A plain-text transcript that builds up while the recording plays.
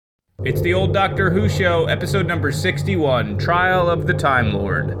It's the old Doctor Who show, episode number 61, Trial of the Time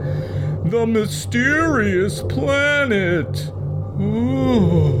Lord. The mysterious planet.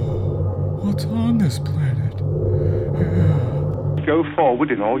 Oh, what's on this planet? Go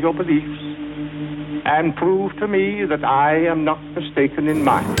forward in all your beliefs and prove to me that I am not mistaken in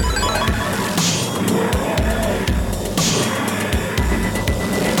mine.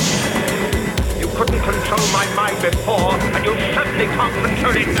 You couldn't control my mind before, and you certainly can't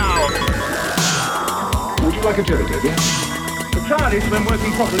control it now. Would you like a jelly, Debbie? The TARDIS, when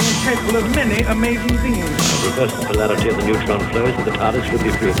working properly, is capable of many amazing things. Reverse the polarity of the neutron flows, and the TARDIS would be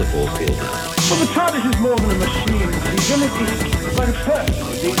free of the force field now. Well, the TARDIS is more than a machine, Stephen. It's like a person,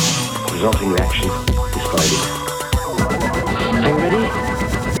 you see. Resulting reaction, describing. Are you ready?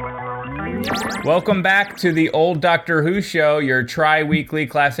 Welcome back to the old Doctor Who show, your tri-weekly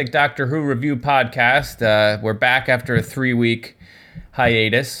classic Doctor Who review podcast. We're back after a 3-week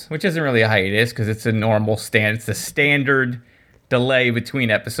hiatus, which isn't really a hiatus because it's a normal it's a standard delay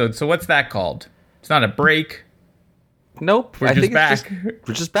between episodes. So what's that called? It's not a break. Nope. We're just back.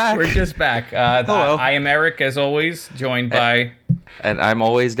 We're just back. We're just back. Hello. I am Eric, as always, joined by And I'm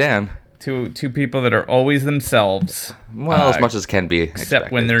always Dan. two people that are always themselves. Well, as much as can be Except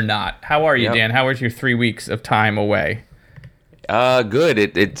expected. when they're not. How are you, Yep. Dan? How was your 3 weeks of time away? Good.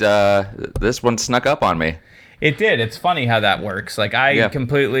 This one snuck up on me. It did. It's funny how that works. Like,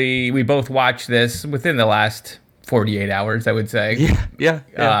 we both watched this within the last 48 hours, I would say. Yeah.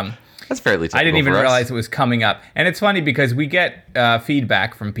 That's fairly typical I didn't even for us. realize it was coming up. And it's funny because we get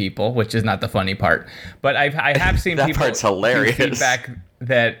feedback from people, which is not the funny part. But I have seen That people part's hilarious. do feedback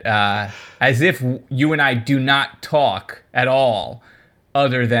that as if you and I do not talk at all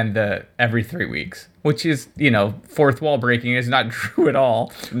other than the every 3 weeks, which is, fourth wall breaking is not true at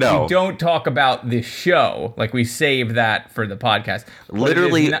all. No. We don't talk about this show. Like, we save that for the podcast. But it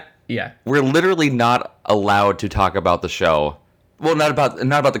is Literally, we're literally not allowed to talk about the show. Well, not about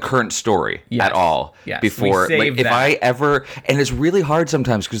the current story at all. Yes, Before, we save if that. I ever, and it's really hard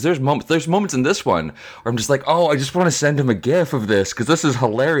sometimes because there's moments in this one where I'm just like, oh, I just want to send him a GIF of this because this is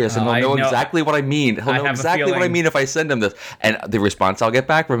hilarious, and I he'll know know- exactly what I mean. He'll I know have a exactly what I feeling- mean if I send him this. And the response I'll get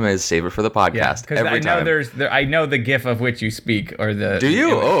back from him is save it for the podcast because every I know time. I know the GIF of which you speak, or the. Do you?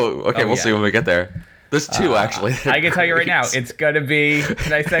 image. Oh, okay. We'll yeah. see when we get there. There's two actually. I can tell you right now, it's gonna be.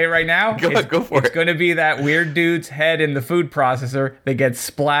 Can I say it right now? Go for It's it. gonna be that weird dude's head in the food processor that gets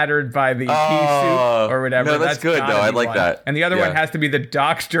splattered by the pea soup or whatever. no, that's good, gotta though. I be like one. that. And the other one Yeah. has to be the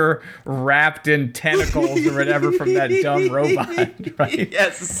doctor wrapped in tentacles or whatever from that dumb robot, right?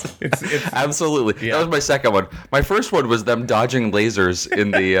 Yes. It's Absolutely. Yeah. That was my second one. My first one was them dodging lasers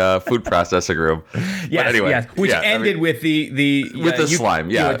in the food processing room. yes, But anyway, yes. Which ended with the with the slime,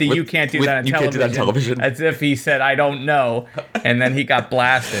 yeah. with the you can't do with that on you can't television. do that on television. As if he said, "I don't know," and then he got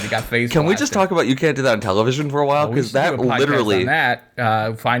blasted. He got face. Can we just talk about you can't do that on television for a while? We Because should do that a podcast literally. on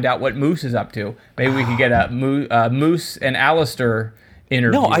that. Find out what Moose is up to. Maybe we could get a Moose and Alistair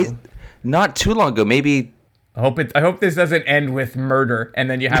interview. No, not too long ago, maybe. I hope this doesn't end with murder, and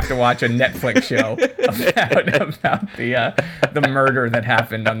then you have to watch a Netflix show about the murder that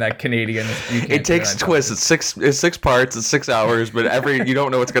happened on that Canadian. It takes twists. It's six parts. It's 6 hours, but you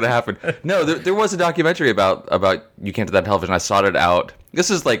don't know what's going to happen. No, there was a documentary about you can't do that on television. I sought it out. This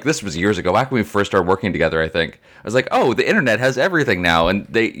was years ago, back when we first started working together. I think I was like, oh, the internet has everything now, and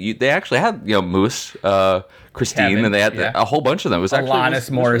they actually had Moose, Christine, Kevin, and they had yeah. a whole bunch of them. It was actually Alanis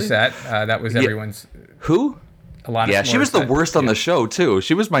Morissette. That was everyone's. Who? Alanis Yeah, she was the Morissette. worst on the show too.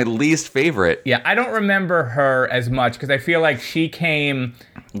 She was my least favorite. Yeah, I don't remember her as much because I feel like she came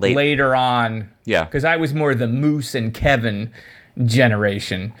later on. Yeah. Because I was more the Moose and Kevin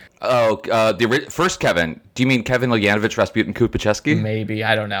generation. Oh, first Kevin. Do you mean Kevin Logyanovich, Rasputin, Kupicheski? Maybe,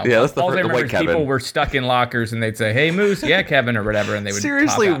 I don't know. Yeah, that's the All I the remember white is Kevin. people were stuck in lockers and they'd say, "Hey, Moose, yeah, Kevin," or whatever, and they would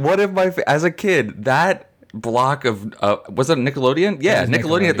Seriously, pop out. one of my as a kid, that block of was it Nickelodeon? Yeah, was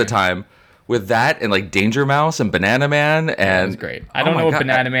Nickelodeon at the Nickelodeon. time. With that and like Danger Mouse and Banana Man and That was great. I don't know what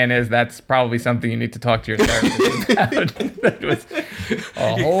Banana Man is. That's probably something you need to talk to your therapist about. That was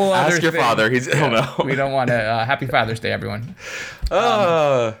a whole other Ask your thing. father. He'll know. We don't want to. Happy Father's Day, everyone.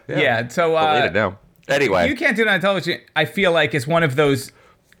 Yeah. So Related now. Anyway, You Can't Do It on Television, I feel like, is one of those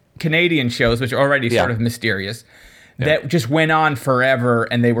Canadian shows, which are already Yeah. sort of mysterious, that just went on forever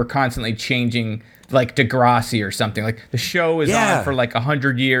and they were constantly changing, like Degrassi or something. Like, the show is Yeah. on for like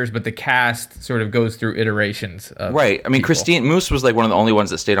 100 years, but the cast sort of goes through iterations of right. I mean, people. Christine Moose was like one of the only ones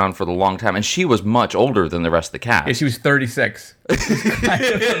that stayed on for the long time, and she was much older than the rest of the cast. Yeah, she was 36.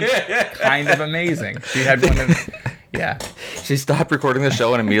 kind of amazing. She had one of... Yeah. She stopped recording the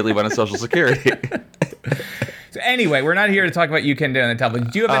show and immediately went on Social Security. So anyway, we're not here to talk about You Can Do on the Television.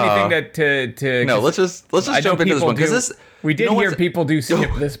 Do you have anything to No, let's just jump into this one because this. We did hear people do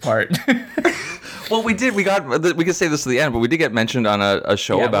skip this part. Well, we did. We could say this to the end, but we did get mentioned on a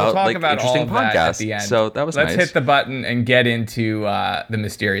show about interesting podcasts. At the end. So that was Let's nice. hit the button and get into the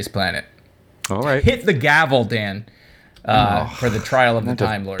mysterious planet. All right. Hit the gavel, Dan, for the trial of the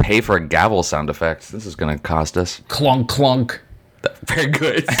Time Lord. Pay for a gavel sound effect. This is going to cost us. Clunk, clunk. Very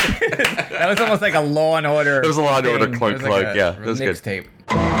good. That was almost like a Law and Order. It was a Law and Order thing. clunk, clunk. Yeah, that was good. Mixtape.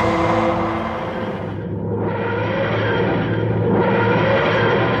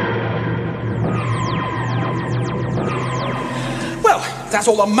 Well, that's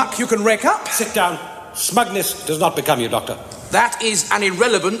all the muck you can rake up. Sit down. Smugness does not become you, Doctor. That is an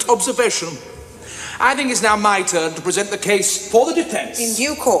irrelevant observation. I think it's now my turn to present the case for the defense. In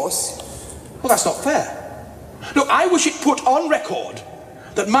due course. Well, that's not fair. Look, I wish it put on record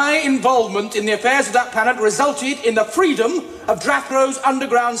that my involvement in the affairs of that planet resulted in the freedom of Drathro's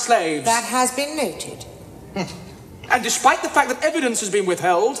underground slaves. That has been noted. And despite the fact that evidence has been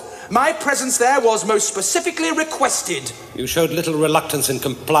withheld, my presence there was most specifically requested. You showed little reluctance in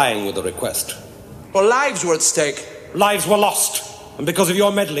complying with the request. Well, lives were at stake. Lives were lost, and because of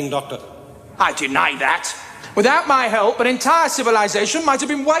your meddling, Doctor. I deny that. Without my help, an entire civilization might have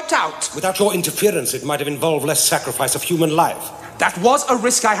been wiped out. Without your interference, it might have involved less sacrifice of human life. That was a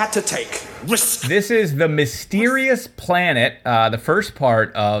risk I had to take. Risk. This is The Mysterious Planet, the first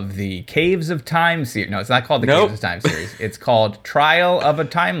part of the Caves of Time series. No, it's not called the Caves of Time series. It's called Trial of a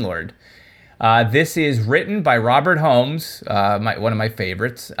Time Lord. This is written by Robert Holmes, one of my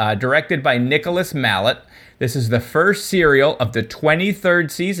favorites, directed by Nicholas Mallet. This is the first serial of the 23rd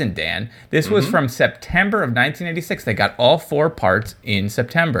season, Dan. This was from September of 1986. They got all 4 parts in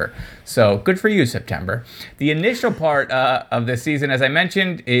September. So good for you, September. The initial part of this season, as I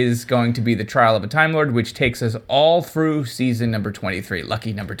mentioned, is going to be the Trial of a Time Lord, which takes us all through season number 23.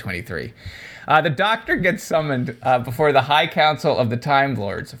 Lucky number 23. The Doctor gets summoned before the High Council of the Time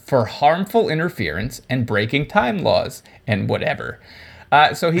Lords for harmful interference and breaking time laws and whatever.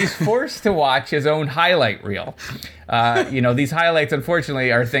 So he's forced to watch his own highlight reel. These highlights,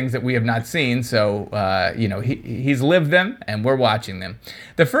 unfortunately, are things that we have not seen. So, he's lived them and we're watching them.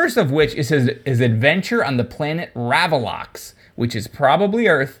 The first of which is his adventure on the planet Ravalox, which is probably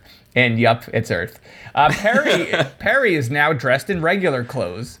Earth. And yup, it's Earth. Perry is now dressed in regular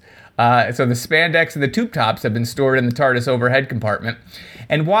clothes. So the spandex and the tube tops have been stored in the TARDIS overhead compartment.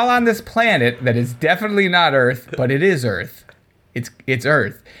 And while on this planet that is definitely not Earth, but it is Earth, it's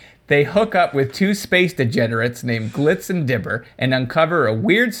Earth, they hook up with 2 space degenerates named Glitz and Dibber and uncover a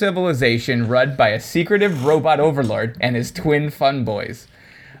weird civilization run by a secretive robot overlord and his twin fun boys.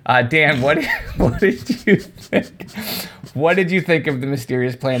 Dan, what did you think? What did you think of The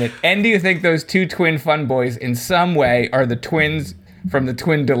Mysterious Planet? And do you think those 2 twin fun boys in some way are the twins from the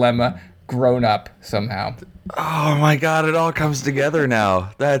Twin Dilemma grown up somehow? Oh my God, it all comes together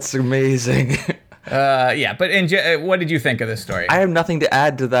now. That's amazing. But what did you think of this story? I have nothing to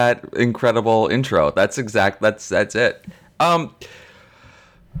add to that incredible intro. That's it.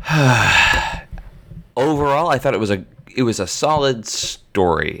 Overall, I thought it was a solid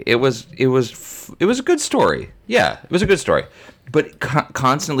story. It was a good story. Yeah, it was a good story, but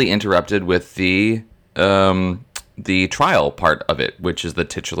constantly interrupted with the trial part of it, which is the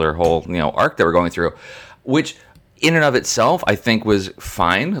titular whole arc that we're going through, which in and of itself I think was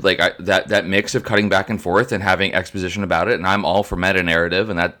fine. Like that mix of cutting back and forth and having exposition about it, and I'm all for meta narrative,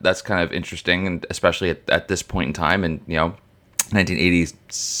 and that's kind of interesting, and especially at this point in time, and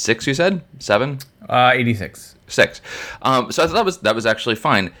 1986, you said 7, 86, 6. So I thought that was actually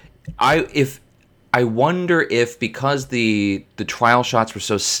fine. I wonder if because the trial shots were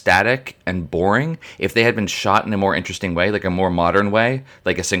so static and boring, if they had been shot in a more interesting way, like a more modern way,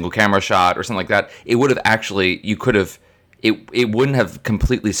 like a single camera shot or something like that, it would have actually, it wouldn't have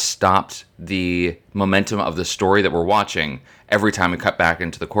completely stopped the momentum of the story that we're watching every time we cut back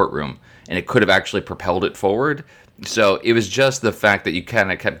into the courtroom. And it could have actually propelled it forward. So it was just the fact that you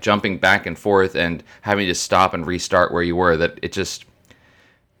kind of kept jumping back and forth and having to stop and restart where you were that it just...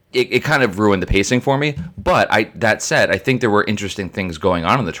 It kind of ruined the pacing for me, but that said, I think there were interesting things going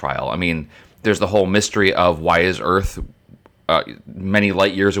on in the trial. I mean, there's the whole mystery of why is Earth many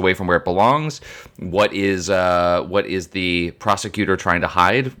light years away from where it belongs? What is the prosecutor trying to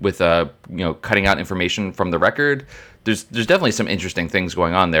hide with cutting out information from the record? There's definitely some interesting things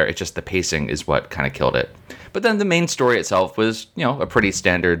going on there. It's just the pacing is what kind of killed it. But then the main story itself was a pretty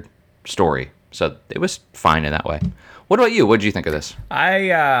standard story, so it was fine in that way. What about you? What did you think of this?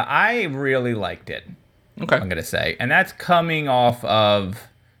 I really liked it. Okay. I'm going to say. And that's coming off of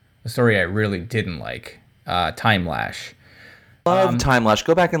a story I really didn't like. Time Lash. Love Time Lash.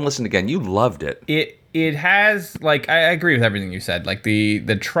 Go back and listen again. You loved it. It has, like, I agree with everything you said. Like,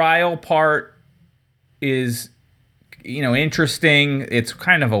 the trial part is, interesting. It's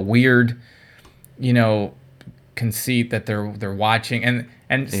kind of a weird, conceit that they're watching,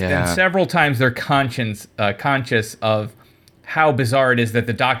 and several times they're conscious of how bizarre it is that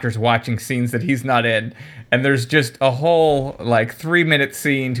the doctor's watching scenes that he's not in, and there's just a whole 3-minute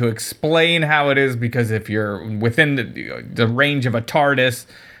scene to explain how it is, because if you're within the range of a TARDIS,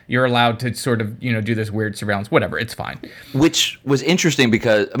 you're allowed to sort of do this weird surveillance. Whatever, it's fine. Which was interesting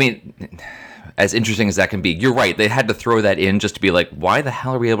because, I mean, as interesting as that can be, you're right, they had to throw that in just to be like, why the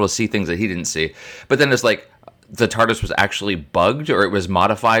hell are we able to see things that he didn't see? But then it's like, the TARDIS was actually bugged, or it was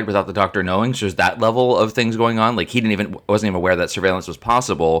modified without the Doctor knowing. So there's that level of things going on. Like, he wasn't even aware that surveillance was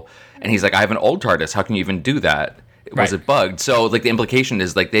possible. And he's like, I have an old TARDIS. How can you even do that? Was it bugged? So, like, the implication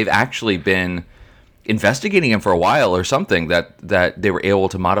is, like, they've actually been investigating him for a while or something, that they were able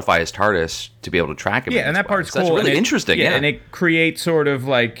to modify his TARDIS to be able to track him. Yeah, and that part's cool. That's really interesting. Yeah, and it creates sort of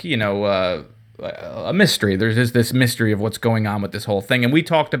a mystery. There's this mystery of what's going on with this whole thing. And we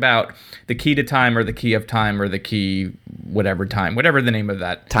talked about the key to time, or the key of time, or the key whatever the name of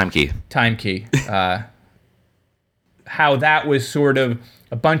that. Time key. How that was sort of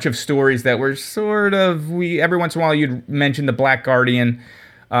a bunch of stories that were sort of, every once in a while you'd mention the Black Guardian,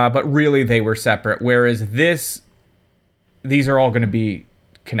 but really they were separate. Whereas these are all going to be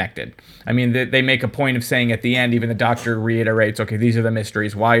connected. I mean, they make a point of saying at the end, even the Doctor reiterates, okay, these are the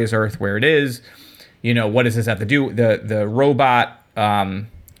mysteries. Why is Earth where it is? What does this have to do? The robot, what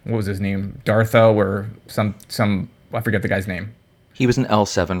was his name? Dartho, or some I forget the guy's name. He was an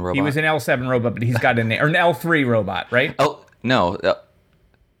L7 robot. He was an L7 robot, but he's got a name, or an L3 robot, right? Yeah,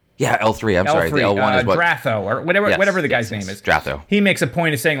 L3. I'm sorry. The L1 is what? Dratho, or whatever the guy's name is. Dratho. He makes a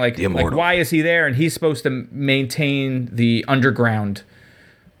point of saying, like, why is he there? And he's supposed to maintain the underground,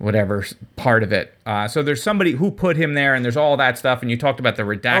 whatever part of it. So there's somebody who put him there, and there's all that stuff. And you talked about the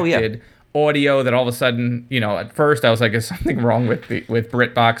redacted audio that all of a sudden, at first I was like, is something wrong with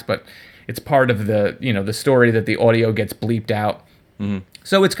BritBox? But it's part of the, the story that the audio gets bleeped out. Mm-hmm.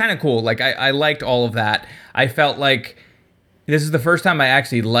 So it's kind of cool. Like, I liked all of that. I felt like this is the first time I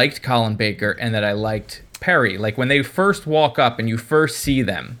actually liked Colin Baker, and that I liked Peri. Like, when they first walk up and you first see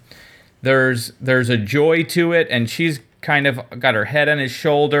them, there's a joy to it, and she's kind of got her head on his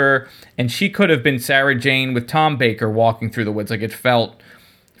shoulder, and she could have been Sarah Jane with Tom Baker walking through the woods. Like, it felt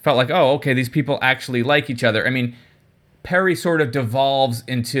like, oh, okay, these people actually like each other. I mean, Peri sort of devolves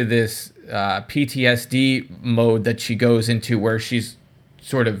into this PTSD mode that she goes into, where she's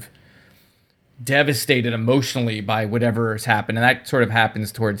sort of devastated emotionally by whatever has happened, and that sort of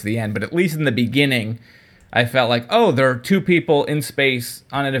happens towards the end. But at least in the beginning, I felt like, oh, there are two people in space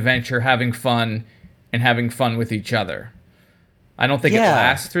on an adventure having fun with each other. I don't think it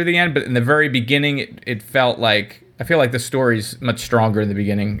lasts through the end, but in the very beginning, it felt like, I feel like the story's much stronger in the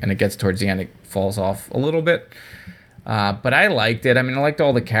beginning, and it gets towards the end, it falls off a little bit. But I liked it. I mean, I liked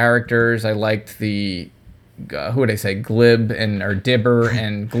all the characters. I liked the, who would I say, Glib or Dibber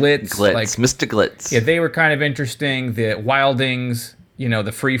and Glitz. Mr. Glitz. Yeah, they were kind of interesting. The Wildings,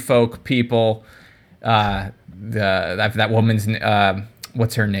 the free folk people, that woman's,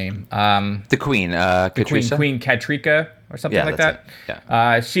 what's her name? The Queen, Queen Katrika or something like that.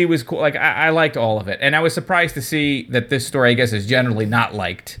 Yeah. She was cool. Like, I liked all of it, and I was surprised to see that this story, I guess, is generally not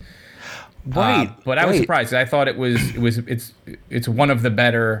liked. Right. But I was surprised. I thought it's one of the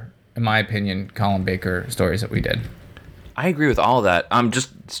better, in my opinion, Colin Baker stories that we did. I agree with all of that. I'm just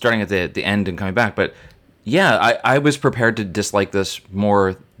starting at the end and coming back, but yeah, I was prepared to dislike this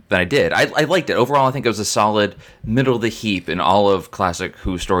more than I did. I liked it. Overall, I think it was a solid middle of the heap in all of classic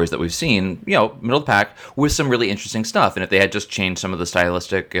Who stories that we've seen, middle of the pack, with some really interesting stuff. And if they had just changed some of the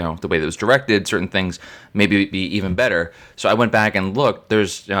stylistic, the way that it was directed, certain things, maybe it'd be even better. So I went back and looked.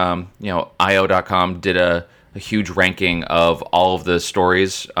 There's, IO.com did a huge ranking of all of the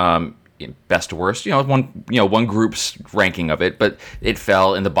stories, best to worst, one group's ranking of it, but it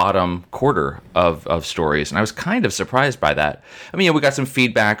fell in the bottom quarter of stories, and I was kind of surprised by that. I mean, we got some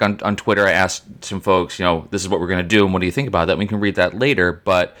feedback on Twitter. I asked some folks, this is what we're going to do, and what do you think about that? We can read that later,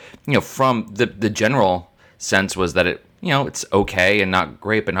 but from the general sense was that it, it's okay and not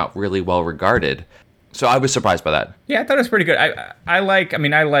great, but not really well regarded. So I was surprised by that. Yeah, I thought it was pretty good.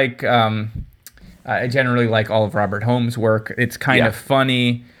 I generally like all of Robert Holmes' work. It's kind of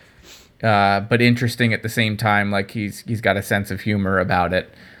funny, but interesting at the same time. Like, he's got a sense of humor about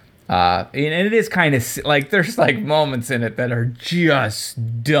it, and it is kind of like, there's like moments in it that are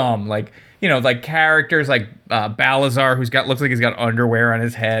just dumb. Like, like characters like Balazar, looks like he's got underwear on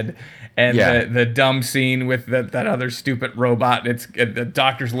his head, And Yeah. the dumb scene with that other stupid robot. The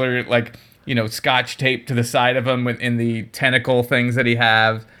doctor's literally like, scotch tape to the side of him in the tentacle things that he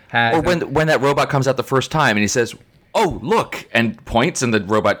has. Or when that robot comes out the first time and he says, "Oh, look," and points, and the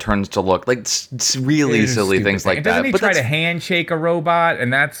robot turns to look. Like, it's really silly things like that. Doesn't he try to handshake a robot?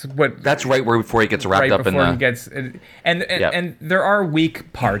 And that's right before he gets wrapped up in the... he gets... And there are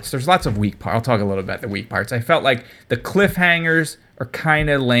weak parts. There's lots of weak parts. I'll talk a little about the weak parts. I felt like the cliffhangers are kind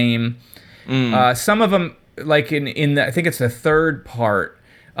of lame. Some of them, like in the, I think it's the third part,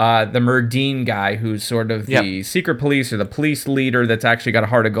 the Murdine guy, who's sort of the secret police or the police leader that's actually got a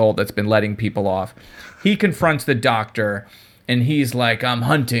heart of gold that's been letting people off. He confronts the doctor, and he's like, "I'm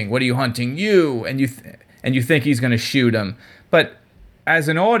hunting. What are you hunting? You." And you think he's going to shoot him. But as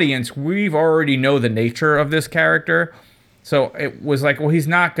an audience, we've already know the nature of this character. So it was like, well, he's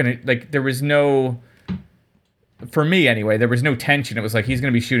not going to... Like, there was no... For me, anyway, there was no tension. It was like, he's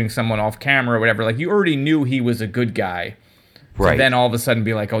going to be shooting someone off camera or whatever. Like, you already knew he was a good guy. Right. So then all of a sudden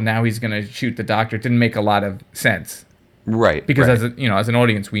be like, oh, now he's going to shoot the doctor. It didn't make a lot of sense. Right. Because as an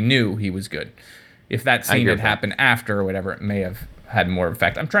audience, we knew he was good. If that scene had happened after or whatever, it may have had more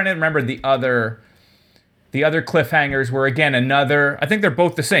effect. I'm trying to remember the other cliffhangers were, again, I think they're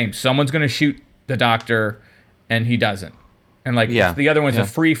both the same. Someone's going to shoot the doctor, and he doesn't. And like the other one's the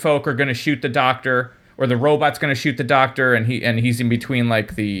free folk are going to shoot the doctor, or the robot's going to shoot the doctor, and he's in between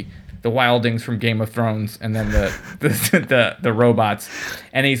like the wildings from Game of Thrones, and then the robots,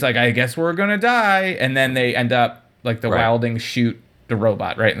 and he's like, I guess we're gonna die, and then they end up like the wildings shoot the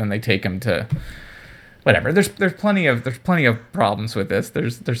robot, right, and then they take him to whatever. There's plenty of problems with this.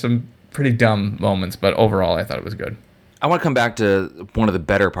 There's some pretty dumb moments, but overall, I thought it was good. I want to come back to one of the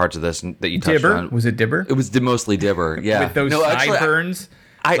better parts of this that you touched on. Was it Dibber? It was mostly Dibber, yeah. With those sideburns.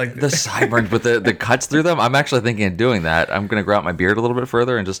 The sideburns with the cuts through them. I'm actually thinking of doing that. I'm going to grow out my beard a little bit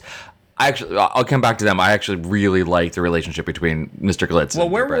further and just... I'll come back to them. I actually really like the relationship between Mr. Glitz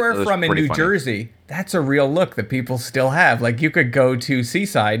and where we're from in New Jersey, that's a real look that people still have. Like, you could go to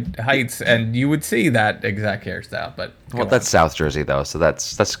Seaside Heights and you would see that exact hairstyle. But that's South Jersey though, so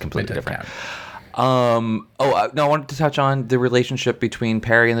that's completely different. I wanted to touch on the relationship between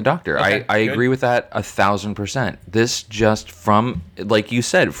Perry and the Doctor. Okay, I agree with that 1,000%. This just from, like you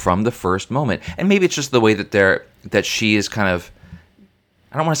said, from the first moment, and maybe it's just the way that she is kind of,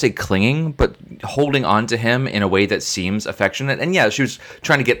 I don't want to say clinging, but holding on to him in a way that seems affectionate. And yeah, she was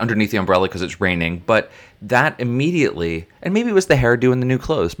trying to get underneath the umbrella because it's raining, but that immediately, and maybe it was the hairdo and the new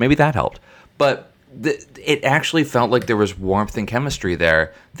clothes, maybe that helped, but it actually felt like there was warmth and chemistry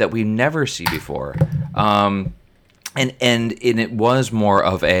there that we never see before. And it was more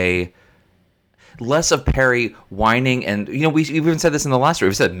of less of Perry whining, and we even said this in the last story.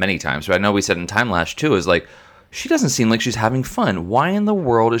 We've said it many times, but I know we said in Time Lash too, is like, she doesn't seem like she's having fun. Why in the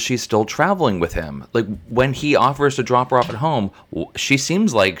world is she still traveling with him? Like, when he offers to drop her off at home, she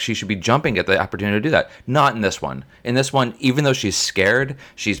seems like she should be jumping at the opportunity to do that. Not in this one. In this one, even though she's scared,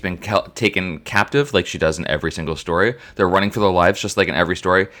 she's been taken captive like she does in every single story. They're running for their lives just like in every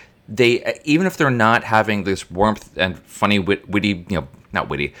story. They, even if they're not having this warmth and funny, witty, not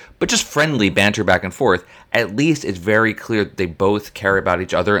witty, but just friendly banter back and forth, at least it's very clear that they both care about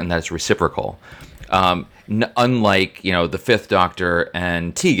each other and that it's reciprocal. Unlike, the Fifth Doctor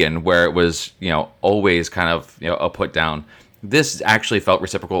and Tegan, where it was, always kind of, a put down. This actually felt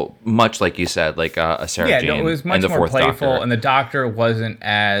reciprocal, much like you said, like a Sarah Jane. It was much and the more Fourth playful, Doctor. and the Doctor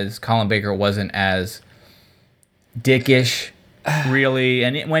Colin Baker wasn't as dickish, really.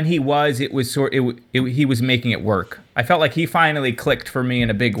 And when he was, it was he was making it work. I felt like he finally clicked for me in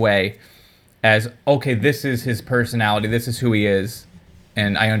a big way as, okay, this is his personality, this is who he is,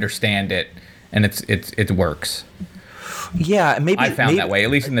 and I understand it. And it works. Yeah, maybe I found that way, at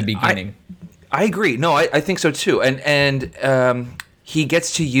least in the beginning. I agree. No, I think so too. And he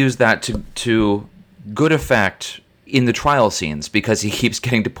gets to use that to good effect in the trial scenes because he keeps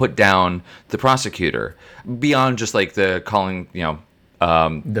getting to put down the prosecutor beyond just like the calling,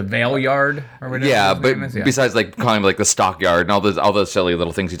 the Veil Yard or whatever. Yeah, but besides like calling him like the stockyard and all those silly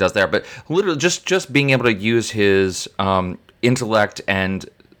little things he does there, but literally just being able to use his intellect and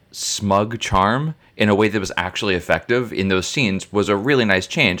smug charm in a way that was actually effective in those scenes was a really nice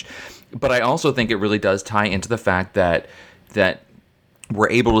change. But I also think it really does tie into the fact that we're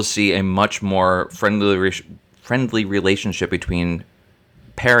able to see a much more friendly relationship between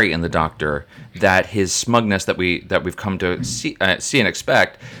Perry and the Doctor, that his smugness that we've come to see and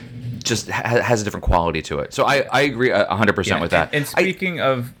expect just has a different quality to it. So I agree 100% with that. And speaking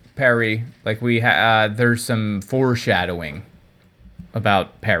of Perry, like there's some foreshadowing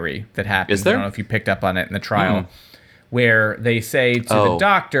about Perry that happens. Is there? I don't know if you picked up on it in the trial. where they say to the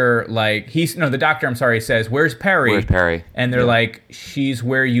doctor, like, the doctor, I'm sorry, says, "Where's Perry?" Where's Perry? And they're like, "She's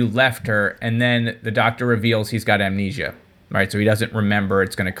where you left her." And then the doctor reveals he's got amnesia, right? So he doesn't remember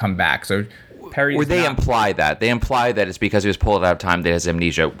it's going to come back. So Perry. Or they imply that. They imply that it's because he was pulled out of time that he has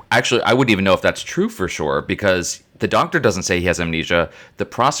amnesia. Actually, I wouldn't even know if that's true for sure, because the doctor doesn't say he has amnesia. The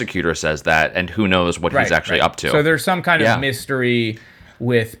prosecutor says that, and who knows what he's actually up to. So there's some kind of mystery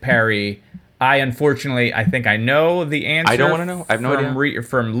with Perry. Unfortunately, I think I know the answer. I don't want to know. I have no idea.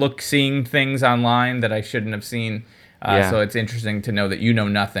 From seeing things online that I shouldn't have seen. So it's interesting to know that you know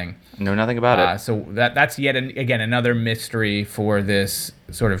nothing. Know nothing about it. So that's yet again another mystery for this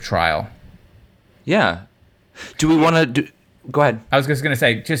sort of trial. Yeah. Do we want to do? Go ahead. I was just going to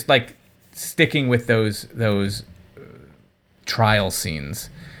say, just like sticking with those trial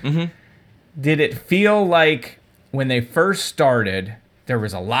scenes. Mm-hmm. Did it feel like when they first started, there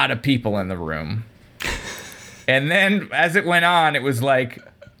was a lot of people in the room, and then as it went on, it was like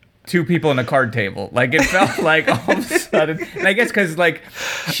 2 people in a card table? Like it felt like all of a sudden, and I guess because like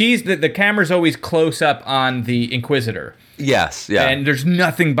she's the camera's always close up on the Inquisitor. Yes. Yeah. And there's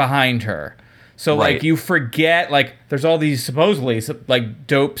nothing behind her. So, like, you forget, like, there's all these supposedly, like,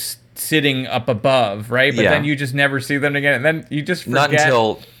 dopes sitting up above, right? But then you just never see them again. And then you just forget. Not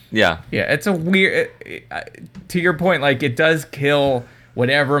until, yeah. Yeah, it's a weird, to your point, like, it does kill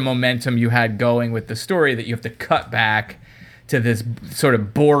whatever momentum you had going with the story, that you have to cut back to this sort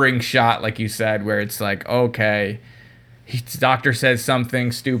of boring shot, like you said, where it's like, okay, doctor says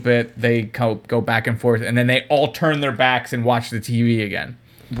something stupid, they go back and forth, and then they all turn their backs and watch the TV again.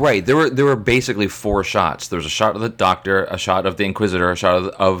 Right. There were basically 4 shots. There was a shot of the doctor, a shot of the Inquisitor, a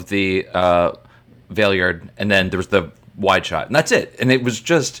shot of the Valeyard, and then there was the wide shot. And that's it. And it was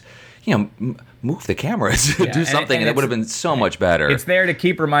just, move the camera to do something, and it would have been so much better. It's there to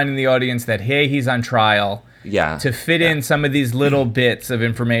keep reminding the audience that, hey, he's on trial. Yeah. To fit in some of these little bits of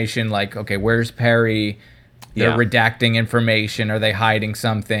information, like, okay, where's Perry? They're redacting information. Are they hiding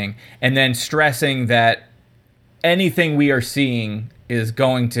something? And then stressing that anything we are seeing is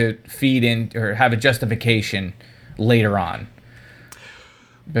going to feed in or have a justification later on.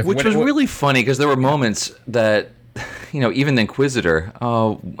 Which was really funny, because there were moments that, even the Inquisitor,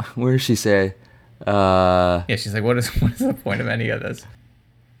 where does she say? Yeah, she's like, what is the point of any of this?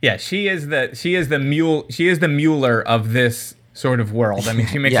 Yeah, she is the Mueller of this sort of world. I mean,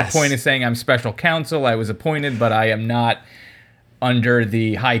 she makes a point of saying, I'm special counsel, I was appointed, but I am not under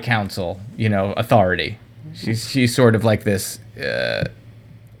the high council, authority. She's sort of like this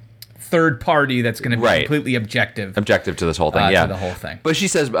third party that's going to be completely objective to this whole thing, to the whole thing. But she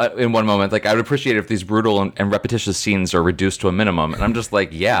says in one moment, like, I would appreciate it if these brutal and repetitious scenes are reduced to a minimum. And I'm just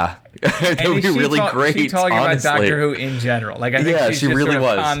like, that would be really great. She's talking honestly. about Doctor Who in general. Like, I think she's she just really sort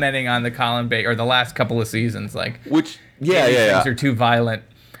of was commenting on the Colin Bay or the last couple of seasons, like, which things are too violent.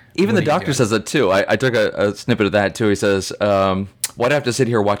 Even the doctor says that too. I took a snippet of that too. He says, why do I have to sit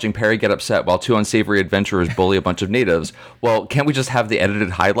here watching Perry get upset while 2 unsavory adventurers bully a bunch of natives? Well, can't we just have the edited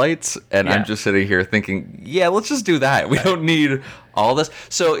highlights? And I'm just sitting here thinking, let's just do that. We don't need all this.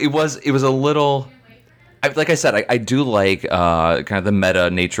 So it was a little, like I said, I do like kind of the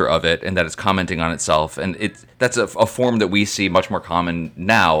meta nature of it, and that it's commenting on itself. And that's a form that we see much more common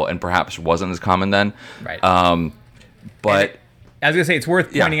now, and perhaps wasn't as common then. Right. But I was going to say, it's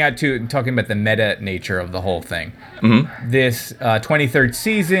worth pointing out, too, talking about the meta nature of the whole thing. Mm-hmm. This 23rd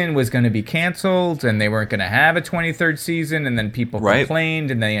season was going to be canceled, and they weren't going to have a 23rd season, and then people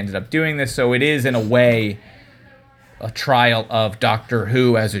complained, and they ended up doing this. So it is, in a way, a trial of Doctor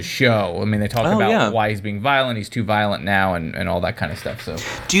Who as a show. I mean, they talk about why he's being violent. He's too violent now, and all that kind of stuff. So,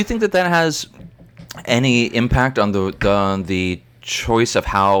 do you think that has any impact on the choice of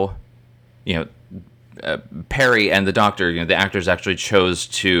how, Perry and the Doctor, the actors actually chose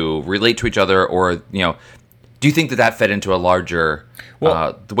to relate to each other, or do you think that fed into a larger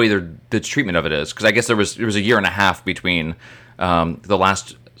the way the treatment of it is? Because I guess there was a year and a half between the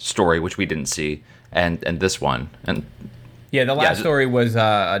last story, which we didn't see, and this one, and the last story was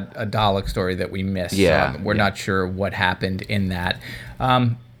a Dalek story that we missed. Yeah, so we're not sure what happened in that.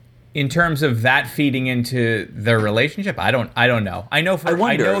 In terms of that feeding into their relationship, I don't know. I know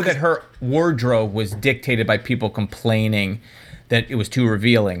that her wardrobe was dictated by people complaining that it was too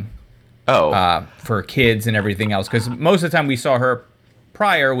revealing. For kids and everything else, because most of the time we saw her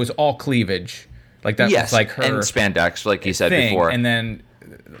prior was all cleavage, like that was like her and spandex, like you said before, and then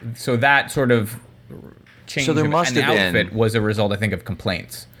so that sort of change of an outfit was a result, I think, of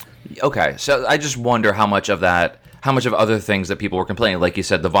complaints. Okay, so I just wonder how much of other things that people were complaining, like you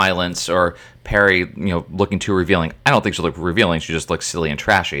said, the violence, or Perry, looking too revealing. I don't think she looked revealing. She just looked silly and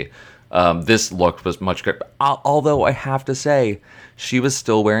trashy. This look was much good. Although I have to say, she was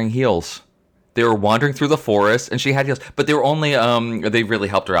still wearing heels. They were wandering through the forest, and she had heels, but they were only they really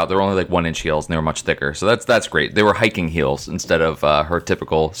helped her out. They were only like 1-inch heels, and they were much thicker. So that's great. They were hiking heels instead of her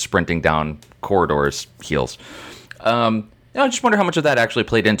typical sprinting down corridors heels. I just wonder how much of that actually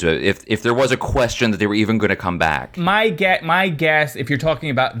played into it. If there was a question that they were even going to come back. My guess, if you're talking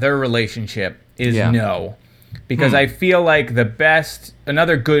about their relationship, is no. Because I feel like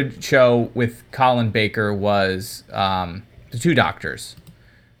another good show with Colin Baker was The Two Doctors.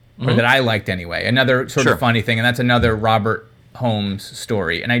 Or that I liked anyway. Another sort of funny thing, and that's another Robert Holmes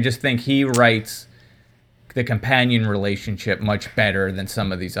story. And I just think he writes the companion relationship much better than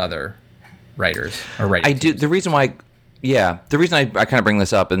some of these other writers or writing I do. teams. The reason I kind of bring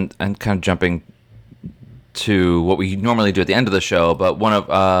this up and kind of jumping to what we normally do at the end of the show, but one of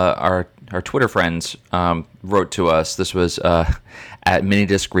our Twitter friends wrote to us. This was at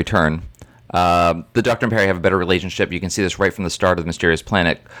Minidisc Return. The Doctor and Perry have a better relationship. You can see this right from the start of The Mysterious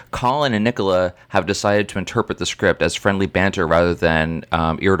Planet. Colin and Nicola have decided to interpret the script as friendly banter rather than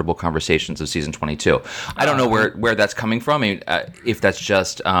irritable conversations of season 22. I don't know where that's coming from. I mean, if that's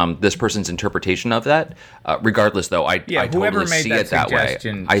just this person's interpretation of that. Regardless, though, I totally see it that way.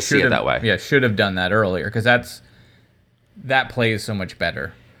 I see it that way. Yeah, should have done that earlier because that plays so much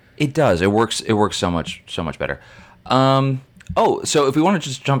better. It does. It works so much better. So if we want to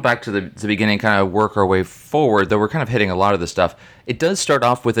just jump back to the beginning, kind of work our way forward, though we're kind of hitting a lot of this stuff, it does start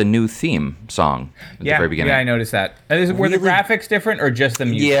off with a new theme song at the very beginning. Yeah, I noticed that. Were the graphics different or just the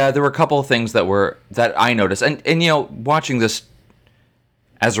music? Yeah, there were a couple of things that I noticed. And watching this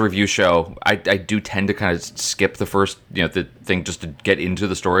as a review show, I do tend to kind of skip the first, the thing just to get into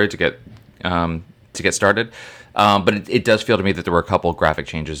the story, to get started. But it does feel to me that there were a couple of graphic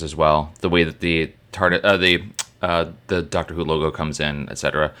changes as well. The way that the Doctor Who logo comes in,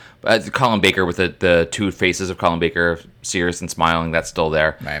 etc. Colin Baker with the two faces of Colin Baker, serious and smiling, that's still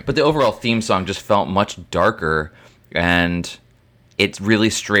there. Right. But the overall theme song just felt much darker, and it really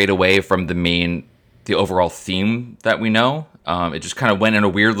strayed away from the overall theme that we know. It just kind of went in a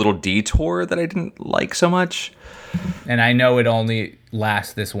weird little detour that I didn't like so much. And I know it only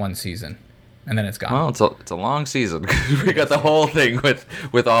lasts this one season. And then it's gone. Well, it's a long season. We got the whole thing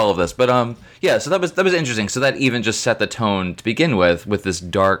with all of this, but so that was interesting. So that even just set the tone to begin with this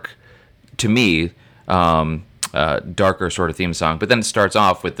dark, to me, darker sort of theme song. But then it starts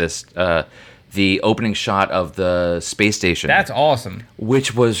off with this the opening shot of the space station. That's awesome.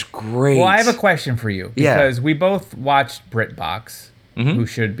 Which was great. Well, I have a question for you because we both watched BritBox, who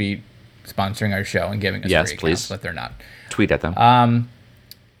should be sponsoring our show and giving us free accounts, please. but they're not. Tweet at them.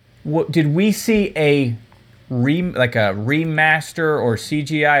 Did we see a remaster or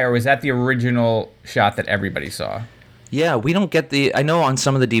CGI, or was that the original shot that everybody saw? Yeah, we don't get I know on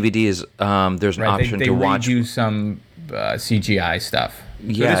some of the DVDs, there's an option to watch. They redo some CGI stuff. So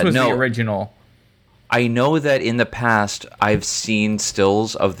yeah, this was the original. I know that in the past I've seen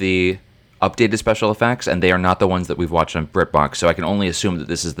stills of the updated special effects, and they are not the ones that we've watched on BritBox. So I can only assume that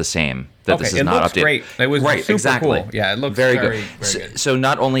this is the same. That this is not updated. It looks great. It was right, super exactly. cool. Yeah, it looks very good. So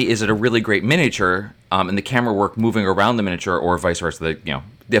not only is it a really great miniature, and the camera work moving around the miniature, or vice versa, the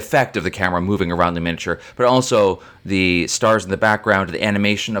effect of the camera moving around the miniature, but also the stars in the background, the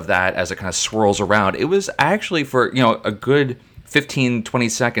animation of that as it kind of swirls around. It was actually for a good 15,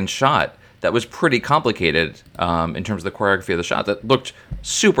 20-second shot. That was pretty complicated in terms of the choreography of the shot. That looked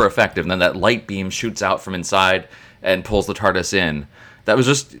super effective. And then that light beam shoots out from inside and pulls the TARDIS in. That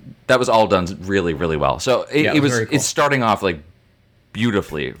was all done really, really well. So it was. Cool. It's starting off like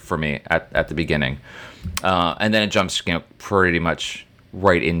beautifully for me at the beginning, and then it jumps pretty much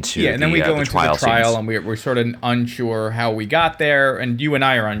right into and then we go into the trial, scenes. And we're sort of unsure how we got there, and you and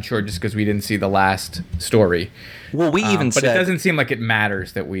I are unsure just because we didn't see the last story. Well, we even said... But it doesn't seem like it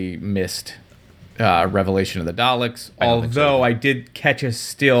matters that we missed Revelation of the Daleks, although I did catch a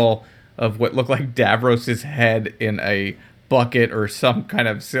still of what looked like Davros' head in a bucket or some kind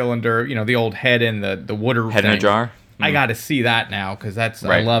of cylinder, the old head in the water head thing. In a jar? I got to see that now, because that's...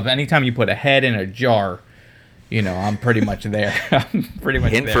 Right. I love... Anytime you put a head in a jar... I'm pretty much there. I'm pretty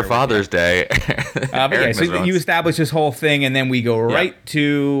much Hint there. for Father's Day. So you establish this whole thing, and then we go right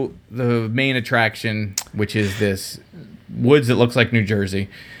to the main attraction, which is this woods that looks like New Jersey,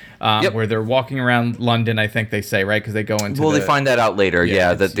 where they're walking around London, I think they say, right? Because they go into they find that out later,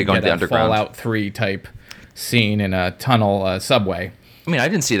 that they go into the underground. Fallout 3 type scene in a tunnel subway. I mean, I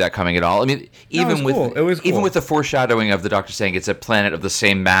didn't see that coming at all. I mean, even with even with the foreshadowing of the Doctor saying it's a planet of the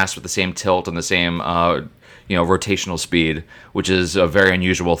same mass with the same tilt and the same rotational speed, which is a very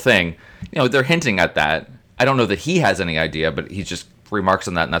unusual thing. They're hinting at that. I don't know that he has any idea, but he's just remarks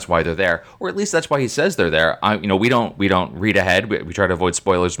on that, and that's why they're there, or at least that's why he says they're there. We don't read ahead. We try to avoid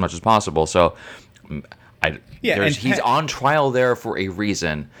spoilers as much as possible. So, he's on trial there for a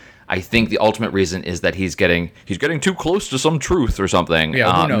reason. I think the ultimate reason is that he's getting too close to some truth or something.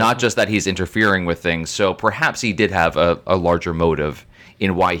 Yeah, not just that he's interfering with things. So perhaps he did have a larger motive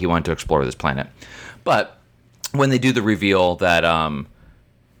in why he wanted to explore this planet. But when they do the reveal that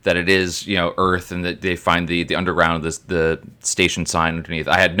that it is, Earth, and that they find the underground, the station sign underneath,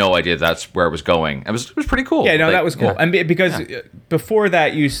 I had no idea that's where it was going. It was pretty cool. Yeah, no, that was cool. Yeah. And because before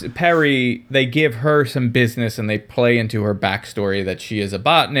that, Perry, they give her some business and they play into her backstory that she is a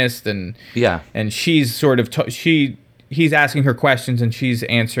botanist, and she's sort of he's asking her questions and she's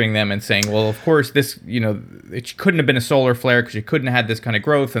answering them and saying, well, of course, this, it couldn't have been a solar flare because you couldn't have had this kind of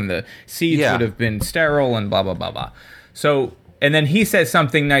growth and the seeds would have been sterile and blah, blah, blah, blah. So, and then he says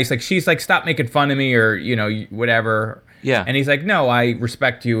something nice, like, she's like, stop making fun of me, or, whatever. Yeah. And he's like, no, I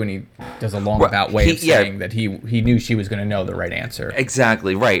respect you. And he does a long about way of saying that he knew she was going to know the right answer.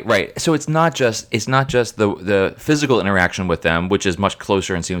 Exactly. Right. So it's not just the physical interaction with them, which is much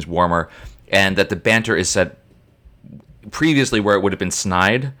closer and seems warmer, and that the banter is said previously where it would have been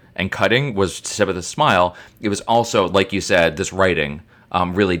snide and cutting was said with a smile. It was also, like you said, this writing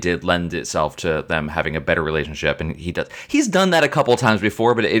really did lend itself to them having a better relationship, and he's done that a couple of times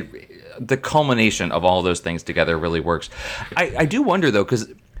before, but the culmination of all those things together really works. I do wonder though, because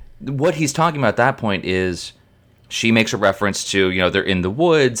what he's talking about at that point is she makes a reference to they're in the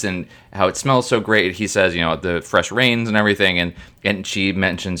woods and how it smells so great. He says the fresh rains and everything, and she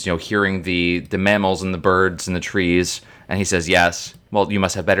mentions hearing the mammals and the birds and the trees, and he says, yes, well, you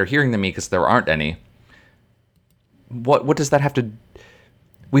must have better hearing than me because there aren't any. What does that have to?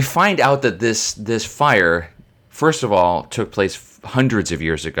 We find out that this fire, first of all, took place hundreds of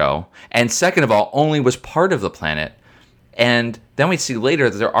years ago, and second of all, only was part of the planet. And then we see later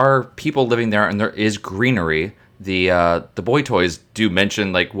that there are people living there, and there is greenery. The boy toys do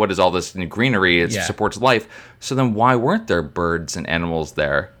mention, like, what is all this greenery? It supports life. So then why weren't there birds and animals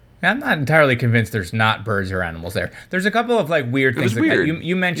there? I'm not entirely convinced there's not birds or animals there. There's a couple of weird things.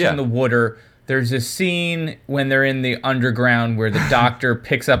 You mentioned the water. There's a scene when they're in the underground where the doctor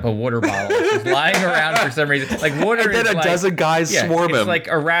picks up a water bottle, which is lying around for some reason. Like, water and then is a dozen guys swarm him. It's like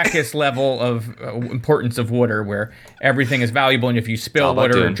Arrakis level of importance of water, where everything is valuable, and if you spill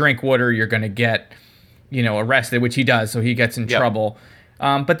water or drink water, you're going to get, arrested, which he does, so he gets in trouble.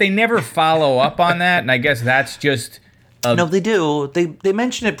 But they never follow up on that, and I guess that's just... No, they do. They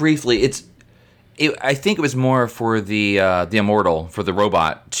mention it briefly. I think it was more for the Immortal, for the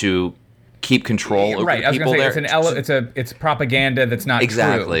robot, to keep control over the people there. It's propaganda that's not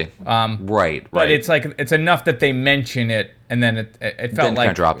exactly true. Right. But it's enough that they mention it, and then it felt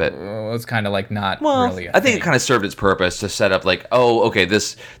like drop it. It's kind of like not really. I think it kind of served its purpose to set up like, oh, okay,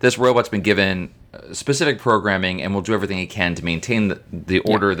 this robot's been given specific programming and will do everything he can to maintain the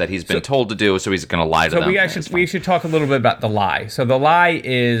order that he's been told to do. So he's going to lie to them. So we should talk a little bit about the lie. So the lie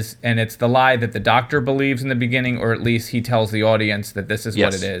is, and it's the lie that the doctor believes in the beginning, or at least he tells the audience that this is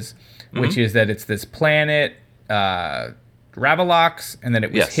what it is. Which is that it's this planet, Ravalox, and that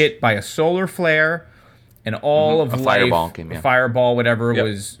it was hit by a solar flare, and all of life, fireball, whatever,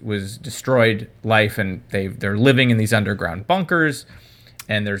 was destroyed life, and they're living in these underground bunkers,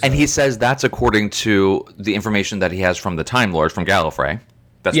 and he says that's according to the information that he has from the Time Lord, from Gallifrey.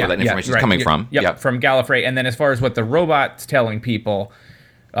 That's where that information is coming from. Yep, from Gallifrey. And then as far as what the robot's telling people,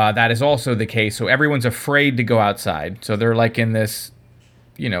 that is also the case. So everyone's afraid to go outside. So they're like in this,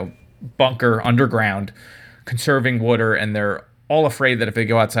 bunker underground conserving water, and they're all afraid that if they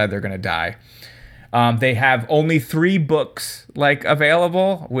go outside they're going to die. They have only 3 books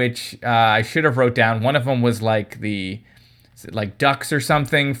available, which I should have wrote down. One of them was ducks or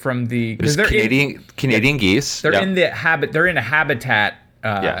something from the Canadian geese. They're in a habitat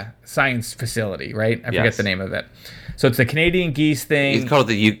science facility, right? I forget the name of it. So it's the Canadian geese thing. It's called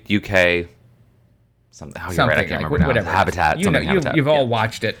the UK something. You're right, I can't remember now. Whatever. Habitat. You've all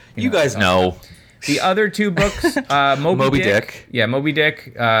watched it. You guys know. The other 2 books, Moby Dick. Yeah, Moby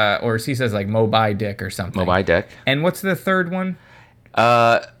Dick, or he says Moby Dick or something. Moby Dick. And what's the third one?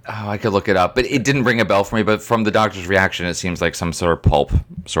 I could look it up, but it didn't ring a bell for me. But from the doctor's reaction, it seems like some sort of pulp,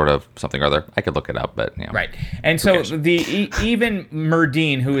 sort of something or other. I could look it up, but right. And so even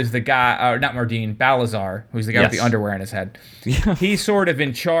Merdine, who is the guy, not Merdine, Balazar, who's the guy with the underwear on his head, he's sort of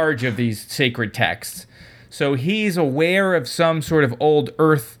in charge of these sacred texts. So he's aware of some sort of old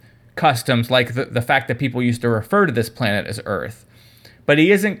Earth customs, like the fact that people used to refer to this planet as Earth. But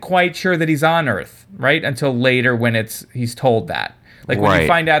he isn't quite sure that he's on Earth, right? Until later when he's told that. Like when you Right.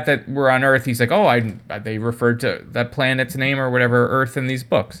 find out that we're on Earth, he's like, oh, they referred to that planet's name or whatever, Earth, in these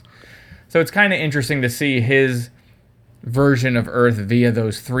books. So it's kind of interesting to see his version of Earth via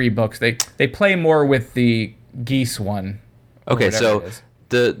those 3 books. They play more with the geese one. or Okay, whatever so it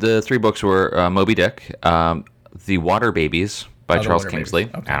is. the 3 books were Moby Dick, The Water Babies by The Charles Water Kingsley.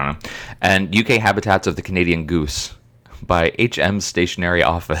 Babies. Okay. I don't know. And UK Habitats of the Canadian Goose by H.M. Stationery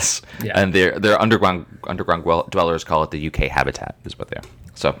Office. Yeah. And their underground dwellers call it the UK Habitat, is what they are.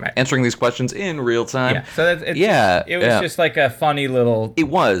 So Right. answering these questions in real time. Yeah, so it was yeah. just like a funny little It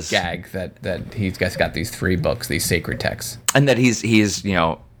was. gag that he's got these 3 books, these sacred texts. And that he's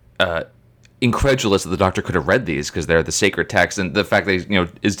incredulous that the Doctor could have read these because they're the sacred texts, and the fact that he,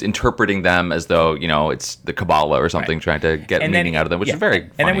 is interpreting them as though it's the Kabbalah or something, trying to get meaning out of them, which is very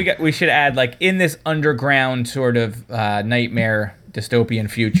funny. And then we should add, like, in this underground sort of nightmare dystopian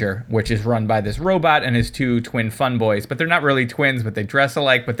future, which is run by this robot and his 2 twin fun boys, but they're not really twins, but they dress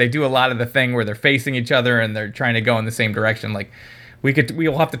alike, but they do a lot of the thing where they're facing each other and they're trying to go in the same direction. Like,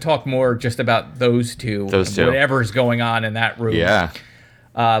 we'll have to talk more just about those two, whatever's going on in that room. Yeah.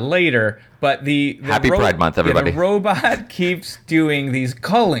 Later, but the Happy Pride Month, everybody. The robot keeps doing these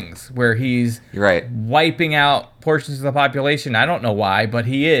cullings where he's You're right. wiping out portions of the population. I don't know why, but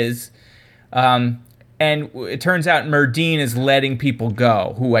he is. And it turns out Merdine is letting people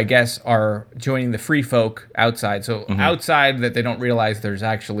go who I guess are joining the free folk outside. So outside that they don't realize there's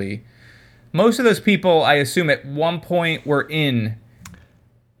actually most of those people, I assume at one point were in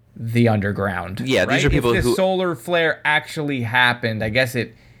the underground. Yeah, these right? are people if the who solar flare actually happened, I guess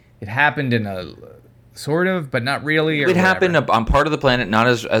it happened in a sort of, but not really. Or it happened whatever. on part of the planet, not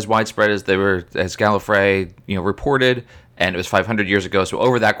as widespread as Gallifrey reported, and it was 500 years ago. So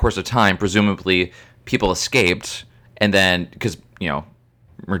over that course of time, presumably people escaped, and then because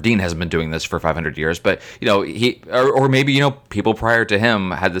Merdine hasn't been doing this for 500 years, but he or maybe people prior to him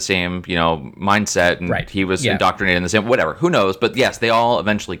had the same mindset, and Right. he was Yeah. indoctrinated in the same whatever. Who knows? But yes, they all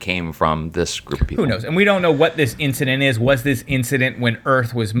eventually came from this group of people. Who knows? And we don't know what this incident is. Was this incident when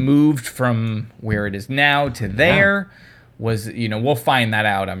Earth was moved from where it is now to there? Was we'll find that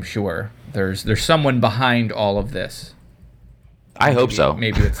out. I'm sure there's someone behind all of this. I hope so.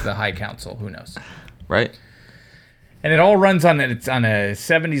 Maybe it's the High Council. Who knows? Right. And it all runs on a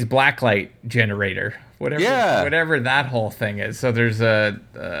 70s blacklight generator, whatever that whole thing is. So there's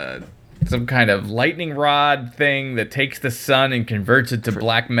some kind of lightning rod thing that takes the sun and converts it to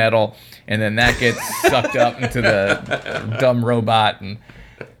black metal, and then that gets sucked up into the dumb robot. And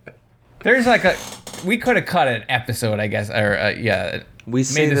there's we could have cut an episode, I guess, or We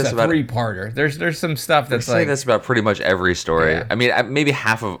say made this this a about 3-parter. There's some stuff that's say this about pretty much every story. Yeah. I mean, maybe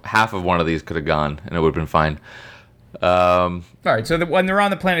half of one of these could have gone, and it would have been fine. All right, so when they're on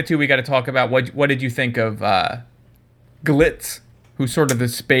the planet 2, we got to talk about what did you think of Glitz, who's sort of the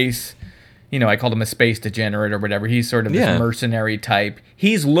space, I called him a space degenerate or whatever. He's sort of this mercenary type.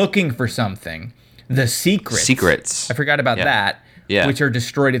 He's looking for something. The secrets. I forgot about that. Yeah. Which are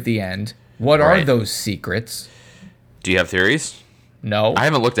destroyed at the end. What are Right. those secrets? Do you have theories? No. I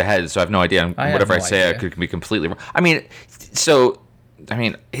haven't looked ahead, so I have no idea. Whatever I say, I could be completely wrong. I mean,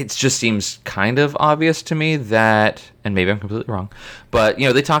 it just seems kind of obvious to me that, and maybe I'm completely wrong, but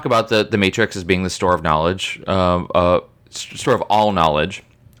they talk about the Matrix as being the store of knowledge, store of all knowledge,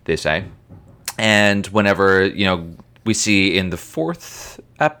 they say. And whenever we see in the 4th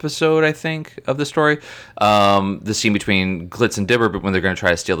episode, I think, of the story, the scene between Glitz and Dibber, but when they're going to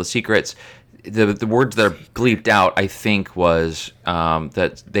try to steal the secrets, the words that are bleeped out, I think, was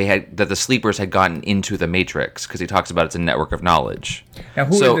that the sleepers had gotten into the Matrix, because he talks about it's a network of knowledge. Now,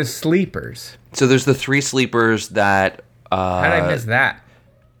 who are the sleepers? So there's the 3 sleepers that. How did I miss that?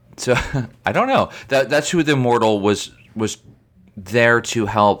 So I don't know. That's who the Immortal was there to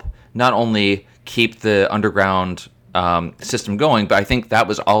help, not only keep the underground system going, but I think that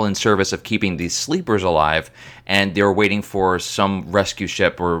was all in service of keeping these sleepers alive, and they were waiting for some rescue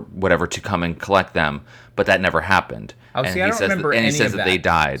ship or whatever to come and collect them, but that never happened. Oh, see, I don't remember any of that. And he says that they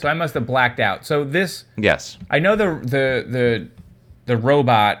died. So I must have blacked out. So this... Yes. I know the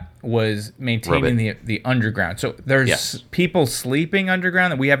robot was maintaining the underground. So there's people sleeping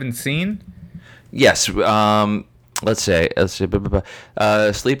underground that we haven't seen? Yes. Let's say,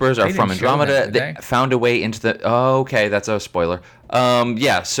 sleepers are from Andromeda. They found a way into the. Oh, okay, that's a spoiler.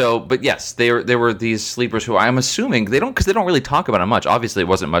 Yeah. So, but yes, they were these sleepers who I'm assuming they don't really talk about it much. Obviously, it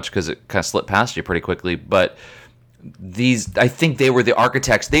wasn't much because it kind of slipped past you pretty quickly. But I think they were the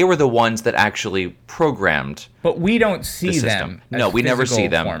architects. They were the ones that actually programmed. But we don't see them. No, we never see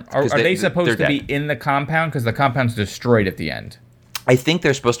them. Are they supposed to be in the compound? Because the compound's destroyed at the end. I think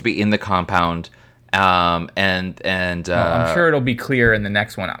they're supposed to be in the compound I'm sure it'll be clear in the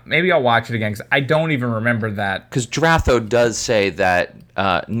next one. Maybe I'll watch it again because I don't even remember that. Because Dratho does say that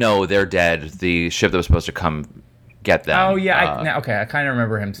no, they're dead. The ship that was supposed to come get them. Oh yeah, I kind of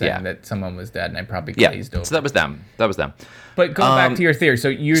remember him saying that someone was dead, and I probably glazed over. So that was them. But go back to your theory. So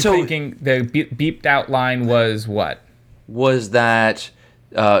you're thinking the beeped out line was what? Was that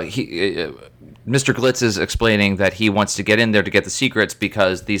Mr. Glitz is explaining that he wants to get in there to get the secrets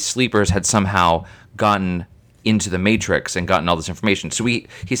because these sleepers had somehow gotten into the Matrix and gotten all this information. So he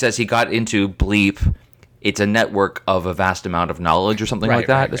says he got into Bleep. It's a network of a vast amount of knowledge or something like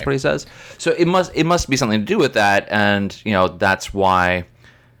that. That's what he says. So it must be something to do with that. And, that's why,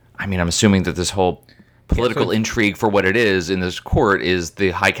 I'm assuming that this whole political intrigue for what it is in this court is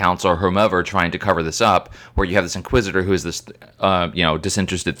the High Council or whomever trying to cover this up, where you have this Inquisitor who is this,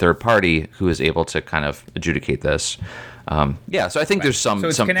 disinterested third party who is able to kind of adjudicate this. So I think there's some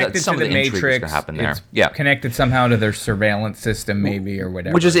of the intrigue going to happen there. It's connected somehow to their surveillance system, maybe, or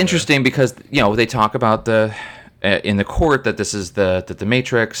whatever. Which is interesting because they talk about in the court that this is the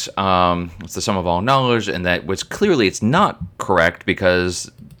Matrix, it's the sum of all knowledge, and that which clearly it's not correct because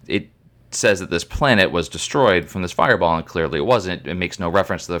it says that this planet was destroyed from this fireball, and clearly it wasn't. It makes no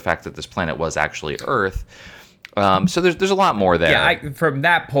reference to the fact that this planet was actually Earth. So there's a lot more there. Yeah, from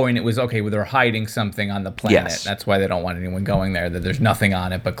that point, it was okay. Well, they're hiding something on the planet. Yes. That's why they don't want anyone going there. That there's nothing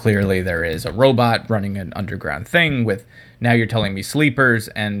on it, but clearly there is a robot running an underground thing with. Now you're telling me sleepers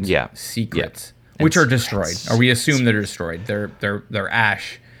and secrets, which are destroyed, or we assume they're destroyed. They're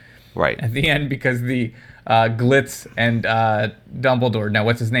ash, right at the end because the Glitz and Dumbledore. Now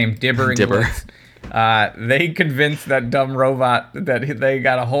what's his name? Dibber and Glitz. They convinced that dumb robot that they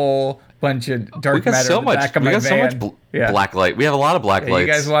got a whole bunch of dark matter in the back of my van. We got so much black light. We have a lot of black lights.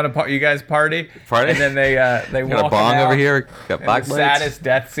 You guys want to? You guys party? Party? And then they got a bong over here. Got black lights. Saddest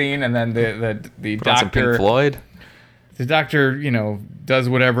death scene, and then the Put doctor. on some Pink Floyd. The doctor, does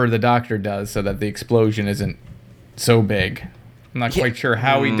whatever the doctor does so that the explosion isn't so big. I'm not quite sure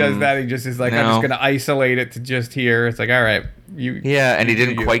how he does that. He just is like, I'm just going to isolate it to just here. It's like, all right. And he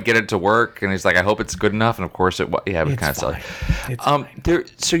didn't quite get it to work. And he's like, I hope it's good enough. And of course, it was kind of silly. So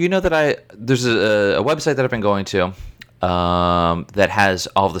that there's a website that I've been going to that has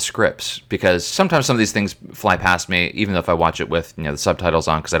all the scripts. Because sometimes some of these things fly past me, even though if I watch it with the subtitles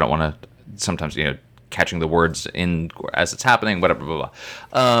on, because I don't want to sometimes, catching the words in as it's happening, whatever, blah,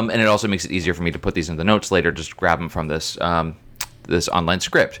 blah. And it also makes it easier for me to put these in the notes later, just grab them from this online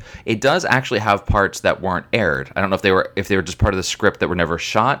script. It does actually have parts that weren't aired. I don't know if they were just part of the script that were never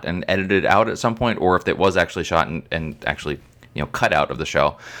shot and edited out at some point, or if it was actually shot and actually cut out of the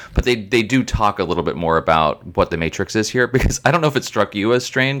show. But they do talk a little bit more about what the Matrix is here, because I don't know if it struck you as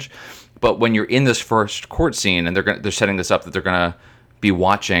strange, but when you're in this first court scene and they're setting this up that they're gonna be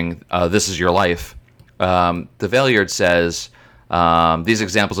watching This Is Your Life. The Valeyard says, these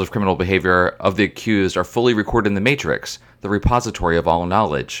examples of criminal behavior of the accused are fully recorded in the Matrix, the repository of all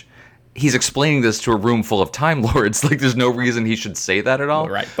knowledge. He's explaining this to a room full of Time Lords. Like, there's no reason he should say that at all.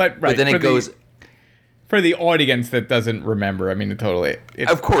 Right. But then it goes... For the audience that doesn't remember, totally.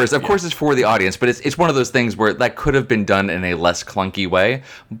 Of course, it's for the audience, but it's one of those things where that could have been done in a less clunky way.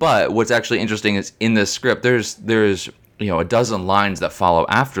 But what's actually interesting is in this script, there's a dozen lines that follow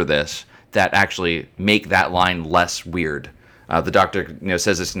after this that actually make that line less weird. The doctor,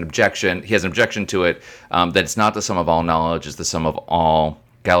 says it's an objection. He has an objection to it, that it's not the sum of all knowledge, it's the sum of all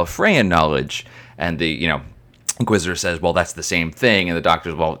Gallifreyan knowledge. And the, Inquisitor says, well, that's the same thing. And the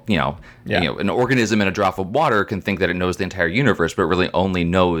doctor's, well, an organism in a drop of water can think that it knows the entire universe, but it really only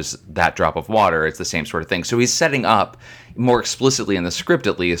knows that drop of water. It's the same sort of thing. So he's setting up more explicitly in the script,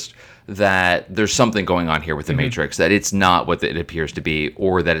 at least, that there's something going on here with the Matrix, that it's not what it appears to be,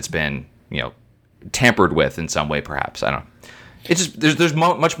 or that it's been, tampered with in some way, perhaps. I don't know. It's just there's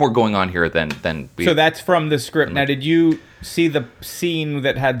much more going on here than we. So that's from the script. Now, did you see the scene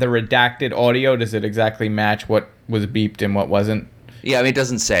that had the redacted audio? Does it exactly match what was beeped and what wasn't? Yeah, it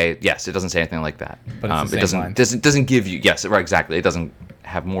doesn't say it doesn't say anything like that. But it's the same line. Doesn't give you right, exactly. It doesn't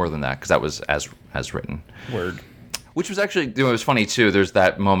have more than that because that was as written. Word. Which was actually it was funny too. There's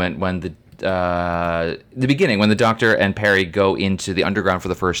that moment when the beginning when the Doctor and Perry go into the underground for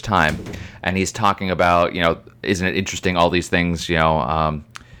the first time, and he's talking about isn't it interesting all these things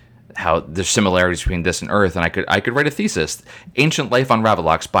how there's similarities between this and Earth, and I could write a thesis, Ancient Life on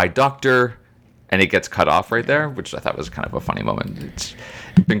Ravalox by Dr. and it gets cut off right there, which I thought was kind of a funny moment. It's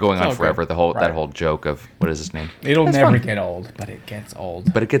been going on forever. That whole joke of what is his name? It'll never get old, but it gets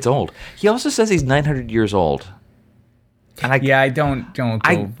old. He also says he's 900 years old. And I don't go.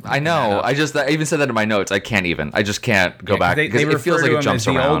 I know. I even said that in my notes. I just can't go back They because it feels like it jumps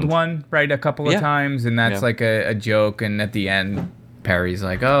the around. old one, right? A couple of times, and that's like a joke. And at the end, Perry's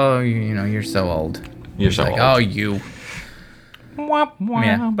like, "Oh, you're so old." You're so like, old. "Oh, you."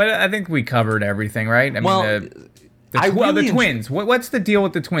 Yeah, but I think we covered everything, right? I mean, the twins. What's the deal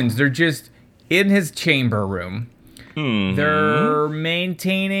with the twins? They're just in his chamber room. Mm-hmm. They're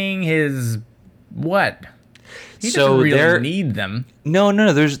maintaining his what? He doesn't really need them. No.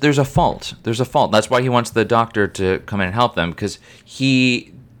 There's a fault. That's why he wants the doctor to come in and help them because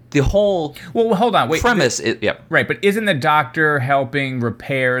the whole hold on, wait. Premise right, but isn't the doctor helping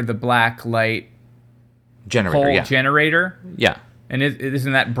repair the black light generator? Yeah. And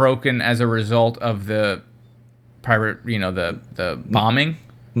isn't that broken as a result of the pirate, the bombing?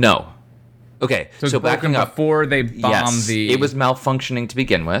 No. Okay, so backing up. Before they bombed it was malfunctioning to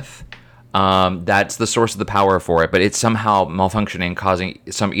begin with. That's the source of the power for it, but it's somehow malfunctioning, causing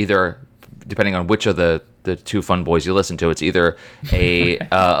some either, depending on which of the two fun boys you listen to, it's either a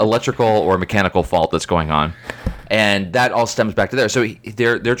electrical or mechanical fault that's going on, and that all stems back to there. So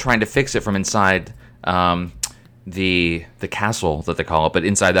they're trying to fix it from inside the castle that they call it, but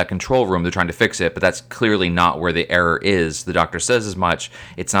inside that control room they're trying to fix it, but that's clearly not where the error is. The doctor says as much.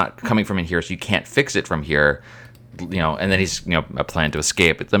 It's not coming from in here, so you can't fix it from here. And then he's a plan to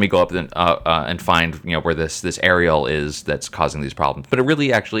escape. Let me go up and find where this aerial is that's causing these problems. But it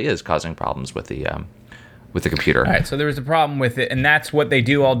really actually is causing problems with the computer. All right, so there was a problem with it, and that's what they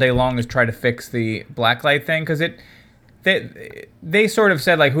do all day long is try to fix the blacklight thing because they sort of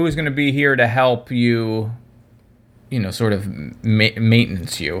said like who's going to be here to help you. Sort of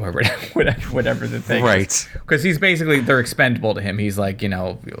maintenance you or whatever the thing is. Because he's basically, they're expendable to him. He's like,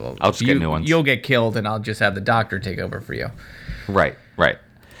 I'll just get new ones. You'll get killed and I'll just have the doctor take over for you. Right.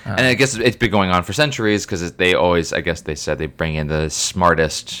 And I guess it's been going on for centuries because they always, I guess they said they bring in the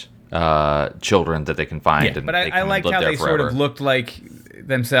smartest children that they can find. Yeah, but I liked how they sort of looked like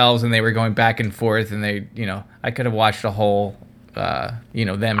themselves and they were going back and forth and they, I could have watched a whole...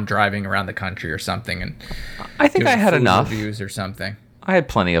 them driving around the country or something, and I think I had enough reviews or something. I had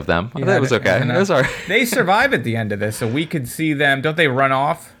plenty of them. That was okay. It was all right. They survive at the end of this, so we could see them. Don't they run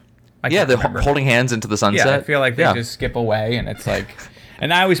off? They're holding hands into the sunset. Yeah, I feel like they just skip away, and it's like.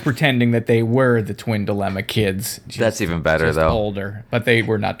 And I was pretending that they were the Twin Dilemma kids. That's even better, though. Older, but they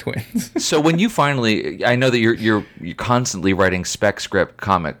were not twins. So when you finally, I know that you're constantly writing spec script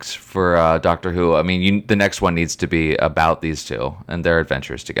comics for Doctor Who. I mean, the next one needs to be about these two and their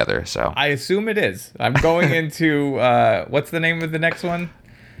adventures together. So I assume it is. I'm going into what's the name of the next one?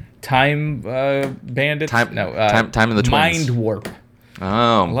 Time Bandits? Time in the Twins. Mind Warp.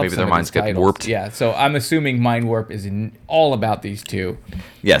 Oh, maybe their minds get warped. Yeah, so I'm assuming Mind Warp is all about these two.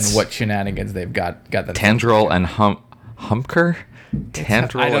 Yes. And what shenanigans they've got them. Tandrel and Humker?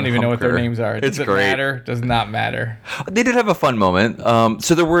 Tandrel I don't even know what their Humker. names are. Does it matter? Does not matter. They did have a fun moment.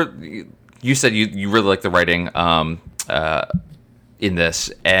 So there were... You said you really like the writing in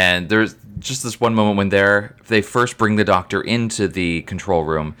this, and there's just this one moment when they first bring the Doctor into the control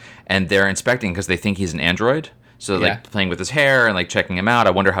room, and they're inspecting because they think he's an android. So playing with his hair and checking him out. I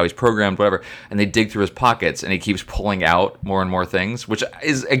wonder how he's programmed, whatever. And they dig through his pockets and he keeps pulling out more and more things, which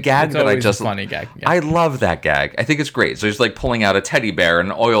is a gag that I just... a funny gag. Yeah. I love that gag. I think it's great. So he's pulling out a teddy bear and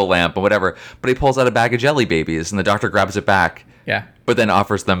an oil lamp or whatever, but he pulls out a bag of Jelly Babies and the Doctor grabs it back. Yeah. But then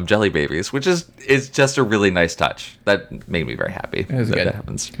offers them Jelly Babies, which is just a really nice touch. That made me very happy. It was good. That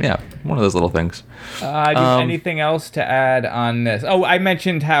happens. Yeah, one of those little things. Anything else to add on this? Oh, I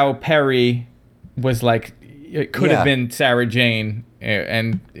mentioned how Perry was it could have been Sarah Jane,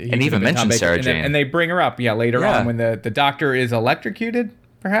 and even mentioned Sarah Jane. And they bring her up, later on when the Doctor is electrocuted,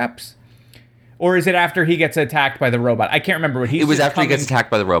 perhaps? Or is it after he gets attacked by the robot? I can't remember. It was after he gets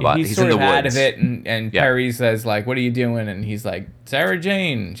attacked by the robot. He's in the woods. Out of it, and Perry says, what are you doing? And he's like, Sarah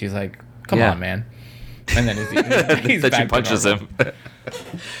Jane. And she's like, come on, man. And then he's then back she punches him.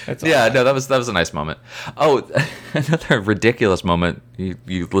 That's that was a nice moment. Oh, another ridiculous moment.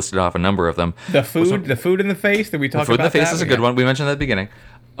 You listed off a number of them. The food in the face. Did we talk about that? The food in the face is a good one. We mentioned that at the beginning.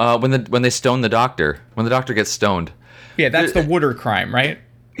 When they stone the Doctor, when the Doctor gets stoned. Yeah, that's the water crime, right?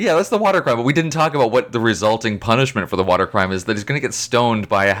 Yeah, that's the water crime. But we didn't talk about what the resulting punishment for the water crime is. That he's going to get stoned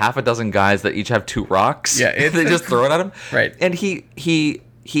by a half a dozen guys that each have 2 rocks. Yeah, they just throw it at him. Right. And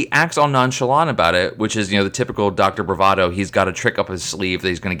he acts all nonchalant about it, which is, the typical Dr. Bravado. He's got a trick up his sleeve that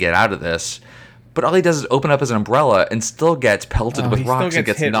he's going to get out of this. But all he does is open up his umbrella and still gets pelted with rocks and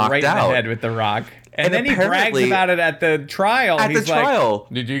gets hit knocked right out. In the head with the rock. And then he brags about it at the trial. He's like,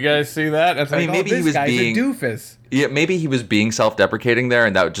 did you guys see that? That's maybe he was being a doofus. Yeah, maybe he was being self-deprecating there,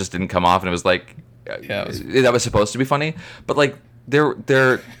 and that just didn't come off. And it was like, that was supposed to be funny, but like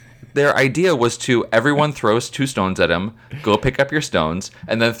their idea was to everyone throws 2 stones at him, go pick up your stones,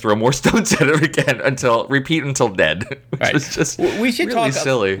 and then throw more stones at him again until dead. Which was just we should really talk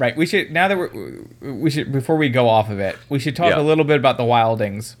silly. Right. We should now that we should before we go off of it, we should talk a little bit about the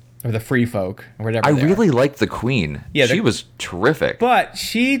wildings or the free folk or whatever. I really liked the queen. Yeah, she was terrific. But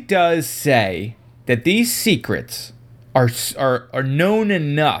she does say that these secrets are known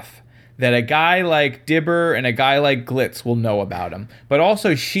enough that a guy like Dibber and a guy like Glitz will know about them. But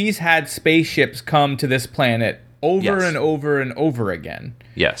also, she's had spaceships come to this planet over and over and over again.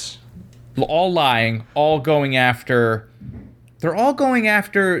 Yes. All lying, all going after... They're all going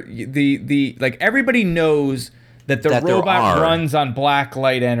after the like, everybody knows that the robot runs on black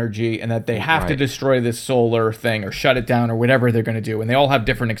light energy and that they have to destroy this solar thing or shut it down or whatever they're going to do. And they all have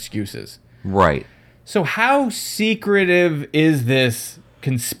different excuses. Right. So how secretive is this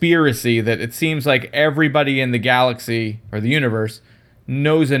conspiracy that it seems like everybody in the galaxy or the universe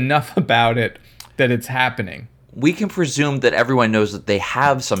knows enough about it that it's happening? We can presume that everyone knows that they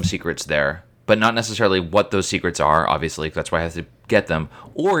have some secrets there, but not necessarily what those secrets are, obviously. That's why I have to get them.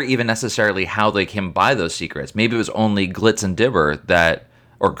 Or even necessarily how they came by those secrets. Maybe it was only Glitz and Dibber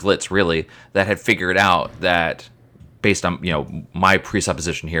or Glitz really, that had figured out that, based on, my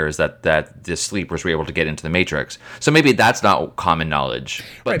presupposition here is that the sleepers were able to get into the Matrix. So maybe that's not common knowledge,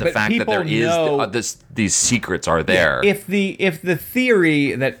 but the fact that there is these secrets are there. If the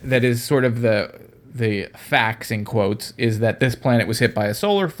theory that is sort of the facts in quotes is that this planet was hit by a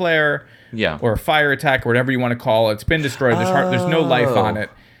solar flare, or a fire attack, or whatever you want to call it, it's been destroyed. There's no life on it.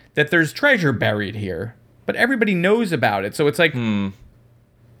 That there's treasure buried here, but everybody knows about it. So it's like.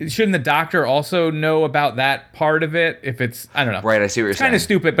 Shouldn't the Doctor also know about that part of it? If it's, I don't know. Right, I see what you're saying. It's kind of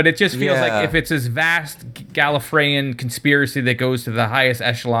stupid, but it just feels like if it's this vast Gallifreyan conspiracy that goes to the highest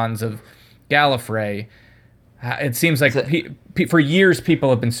echelons of Gallifrey, it seems like for years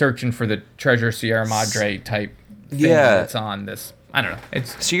people have been searching for the Treasure Sierra Madre type thing that's on this. I don't know.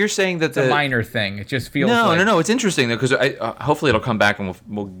 So you're saying that it's a minor thing. It just feels No. It's interesting, though, because hopefully it'll come back and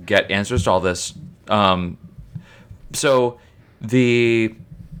we'll get answers to all this. So the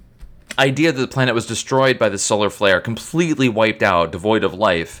idea that the planet was destroyed by the solar flare, completely wiped out, devoid of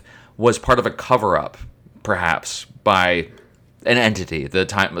life, was part of a cover-up, perhaps, by an entity,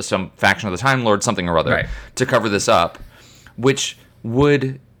 some faction of the Time Lord, something or other, to cover this up, which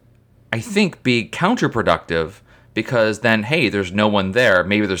would, I think, be counterproductive, because then, hey, there's no one there.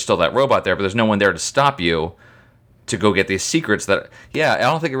 Maybe there's still that robot there, but there's no one there to stop you to go get these secrets that, I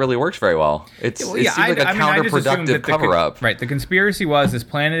don't think it really works very well. It seems like a counterproductive cover-up. Right, the conspiracy was this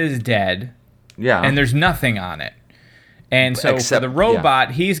planet is dead, and there's nothing on it. And so for the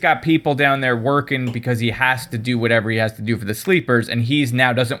robot, he's got people down there working because he has to do whatever he has to do for the sleepers, and he's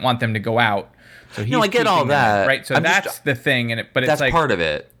now doesn't want them to go out. So he's I get all that. Right, so that's the thing, but that's it's like... part of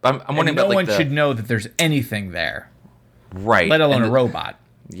it. I'm wondering about, no one should know that there's anything there. Right. Let alone a robot.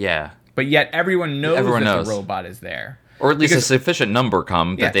 Yeah. But yet everyone knows the robot is there. Or at least a sufficient number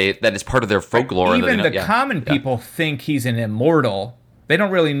that is part of their folklore. Even the common people think he's an immortal. They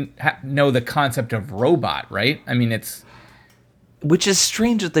don't really know the concept of robot, right? I mean, it's... Which is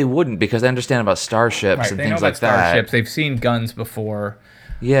strange that they wouldn't, because they understand about starships and things like that. Starships. They've seen guns before.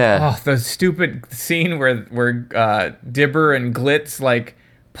 Yeah. Oh, the stupid scene where Dibber and Glitz,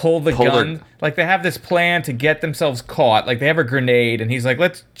 pull the gun. They have this plan to get themselves caught. They have a grenade, and he's like,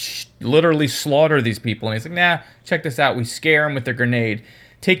 let's literally slaughter these people. And he's like, nah, check this out. We scare them with the grenade.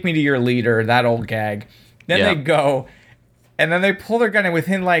 Take me to your leader, that old gag. Then they go, and then they pull their gun, and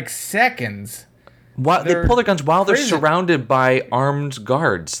within, seconds... They pull their guns while they're surrounded by armed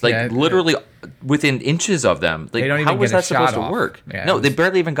guards, literally within inches of them. They don't even how was get that supposed to work? Yeah, they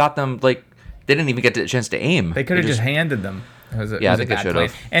barely even got them. They didn't even get a chance to aim. They could have just handed them. I think they should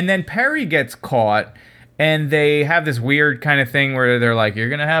have. And then Perry gets caught, and they have this weird kind of thing where they're like, "You're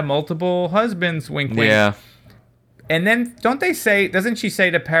gonna have multiple husbands," wink, wink. Yeah. And then doesn't she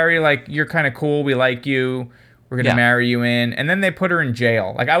say to Perry, you're kind of cool, we like you. We're going to marry you in. And then they put her in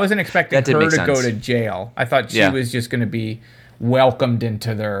jail. I wasn't expecting her to go to jail. I thought she was just going to be welcomed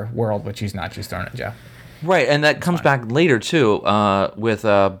into their world, but she's not. She's thrown in jail. Right, and that comes back later, too, with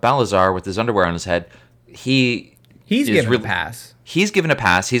Balazar with his underwear on his head. He's given a pass. He's given a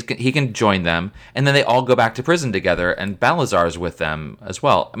pass. He can join them. And then they all go back to prison together, and Balazar's with them as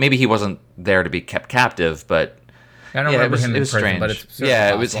well. Maybe he wasn't there to be kept captive, but... I don't remember him in prison, strange. But it's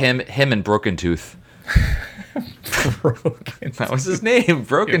it was him and Broken Tooth. That was his name,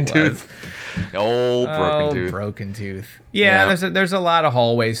 Broken Tooth. Broken Tooth. Yeah, there's a lot of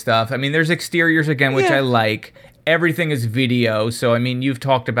hallway stuff. I mean, there's exteriors again, which I like. Everything is video, so I mean, you've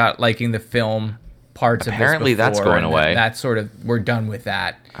talked about liking the film parts apparently of this before. That's going away. That's sort of, we're done with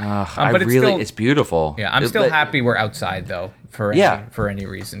that. But it's beautiful. Yeah, I'm still happy we're outside though for any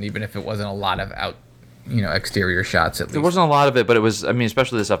reason, even if it wasn't a lot of exterior shots. At least there wasn't a lot of it, but it was. I mean,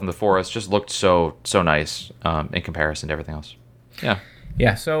 especially the stuff in the forest just looked so nice in comparison to everything else. Yeah.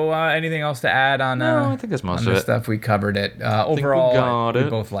 Yeah. So anything else to add on? No, I think that's most of it. Stuff we covered it. Overall, we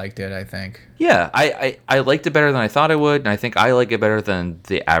both liked it. I think. Yeah, I liked it better than I thought I would, and I think I like it better than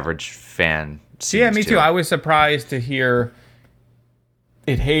the average fan. Yeah, me too. I was surprised to hear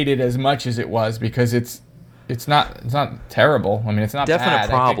it hated as much as it was because it's not terrible. I mean, it's not definite bad.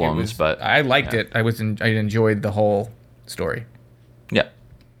 problems, but I liked it. I enjoyed the whole story. Yeah,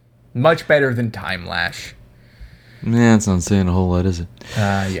 much better than Time Lash. Yeah, it's not saying a whole lot, is it?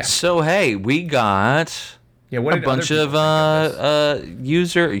 Yeah. So hey, we got a bunch of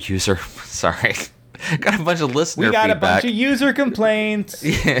user. Sorry, got a bunch of listener. We got feedback. A bunch of user complaints.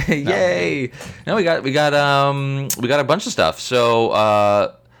 Yay! No, we got a bunch of stuff.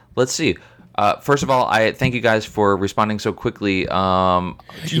 So let's see. First of all, I thank you guys for responding so quickly. You got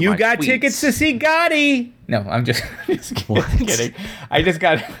tweets. Tickets to see Gotti. No, I'm just kidding. I just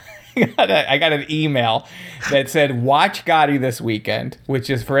got. I got an email that said, watch Gotti this weekend, which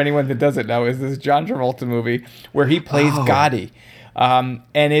is, for anyone that doesn't know, is this John Travolta movie where he plays Gotti. And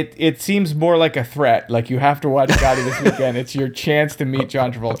it seems more like a threat. Like, you have to watch Gotti this weekend. It's your chance to meet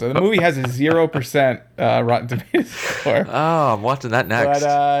John Travolta. The movie has a 0% Rotten Tomatoes score. Oh, I'm watching that next.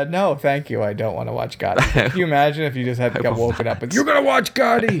 But no, thank you. I don't want to watch Gotti. Can you imagine if you just had got woken up and, you're going to watch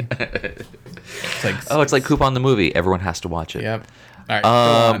Gotti? It's like Coupon the movie. Everyone has to watch it. Yep.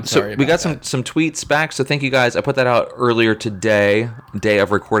 All right, so we got some tweets back, so thank you guys. I put that out earlier today. Day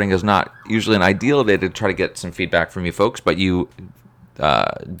of recording is not usually an ideal day to try to get some feedback from you folks, but you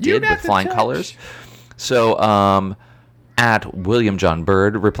did with flying colors. So at William John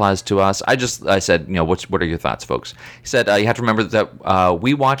Bird replies to us. I said, what are your thoughts, folks? He said, you have to remember that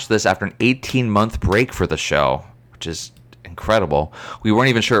we watched this after an 18-month break for the show, which is incredible. We weren't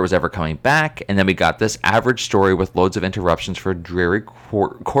even sure it was ever coming back, and then we got this average story with loads of interruptions for dreary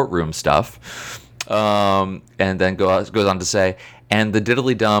courtroom stuff. And then goes on to say, and the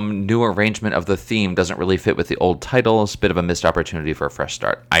diddly-dumb new arrangement of the theme doesn't really fit with the old titles. Bit of a missed opportunity for a fresh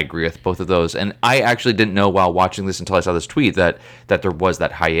start. I agree with both of those. And I actually didn't know while watching this until I saw this tweet that there was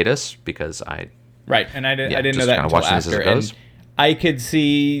that hiatus, because I didn't know that until after. And I could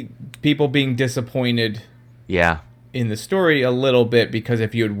see people being disappointed. Yeah. In the story a little bit, because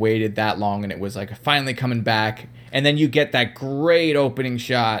if you had waited that long and it was like finally coming back, and then you get that great opening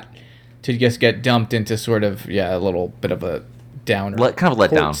shot to just get dumped into sort of a little bit of a downer, kind of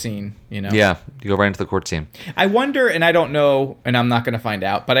let down scene, Yeah, you go right into the court scene. I wonder, and I don't know, and I'm not going to find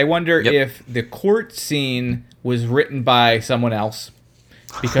out, but I wonder if the court scene was written by someone else,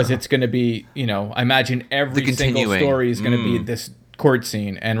 because it's going to be, I imagine every single story is going to be this court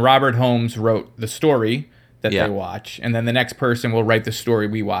scene, and Robert Holmes wrote the story that they watch, and then the next person will write the story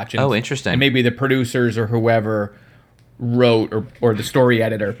we watch. And, interesting. And maybe the producers or whoever wrote or the story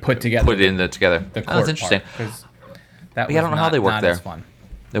editor put it in together. That's interesting. I don't know how they worked there. Fun.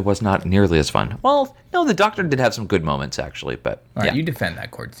 It was not nearly as fun. Well, no, the Doctor did have some good moments actually, but all right, you defend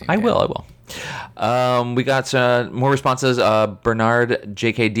that court scene. I will. We got more responses. Bernard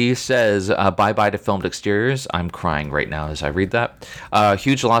JKD says, bye-bye to filmed exteriors. I'm crying right now as I read that.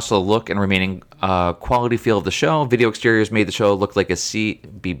 Huge loss to the look and remaining quality feel of the show. Video exteriors made the show look like a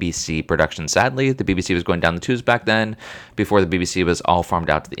BBC production, sadly. The BBC was going down the tubes back then, before the BBC was all farmed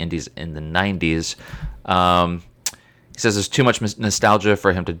out to the indies in the 90s. He says there's too much nostalgia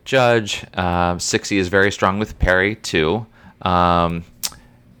for him to judge. 60 is very strong with Perry, too. The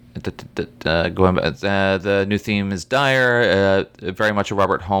new theme is dire. Very much a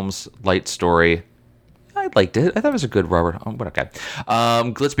Robert Holmes light story. I liked it. I thought it was a good Robert Holmes. Okay.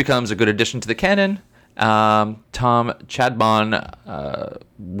 Glitz becomes a good addition to the canon. Tom Chadbon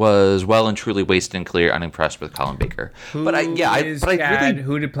was well and truly wasted and clear, unimpressed with Colin Baker. Who did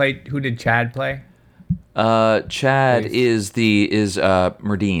Chad play? Chad is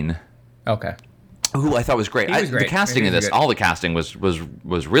Merdine. Okay. Who I thought was great. The casting in this, all the casting was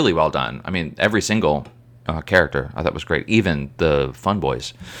really well done. I mean, every single character I thought was great, even the Fun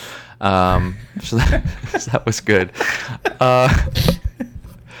Boys. So that was good.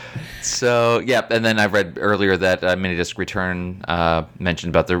 So, yeah, and then I read earlier that Minidisc Return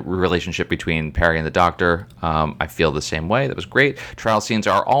mentioned about the relationship between Perry and the Doctor. I feel the same way. That was great. Trial scenes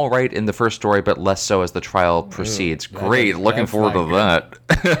are all right in the first story, but less so as the trial proceeds. Great. Looking forward to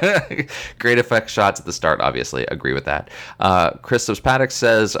that. Great effect shots at the start, obviously. Agree with that. Chris Paddock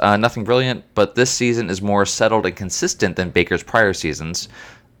says, nothing brilliant, but this season is more settled and consistent than Baker's prior seasons.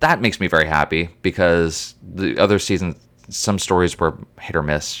 that makes me very happy because the other seasons, some stories were hit or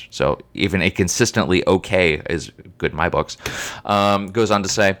miss. So even a consistently okay is good in my books. Goes on to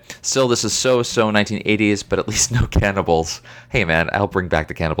say, still, this is so 1980s, but at least no cannibals. Hey, man, I'll bring back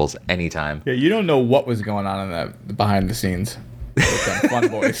the cannibals anytime. Yeah, you don't know what was going on in the behind the scenes with them Fun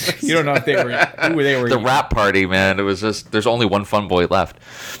Boys. You don't know if who they were. The rap party, man. It was just, there's only one Fun Boy left.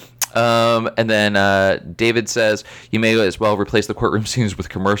 And then David says, you may as well replace the courtroom scenes with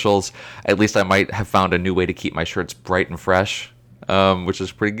commercials. At least I might have found a new way to keep my shirts bright and fresh, which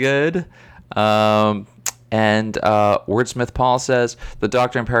is pretty good. And Wordsmith Paul says, the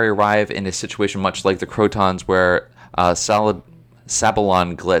Doctor and Perry arrive in a situation much like the Crotons where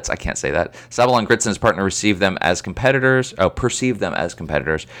Sabalon Glitz, I can't say that. Sabalon Glitz and his partner perceive them as competitors.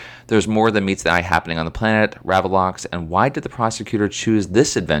 There's more than meets the eye happening on the planet, Ravalox, and why did the prosecutor choose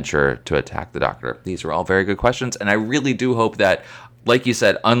this adventure to attack the Doctor? These are all very good questions, and I really do hope that, like you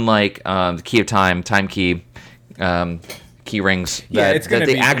said, unlike the Key of Time key, key rings, that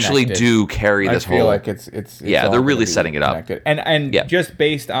they actually do carry this whole... I feel like it's they're really setting it up. Connected. And just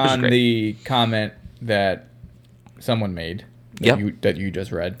based on the comment that someone made, that you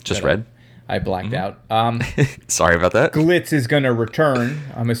just read. I blacked out. Sorry about that. Glitz is going to return.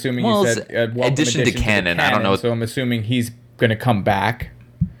 I'm assuming you said addition to canon. I don't know. So I'm assuming he's going to come back.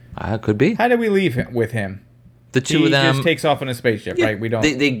 Could be. How did we leave with him? The two of them. He just takes off on a spaceship, right? We don't.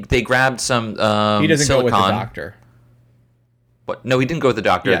 They grabbed some. He doesn't silicon. go with the Doctor. What? No, he didn't go with the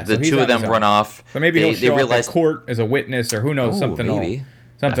Doctor. Yeah, the two of them run off. So maybe he'll show up at court as a witness, or who knows? Something will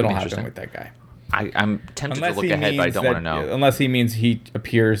happen with that guy. I'm tempted to look ahead, but I don't want to know. Unless he means he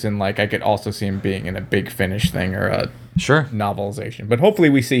appears in, like, I could also see him being in a Big Finish thing or a novelization. But hopefully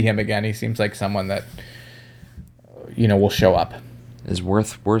we see him again. He seems like someone that, will show up. Is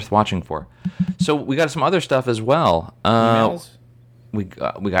worth watching for. So we got some other stuff as well. Emails? We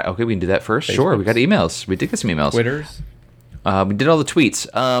got we can do that first. Facebook's. Sure, we got emails. We did get some emails. Twitters. We did all the tweets.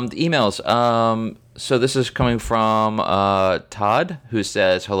 The emails. So this is coming from Todd, who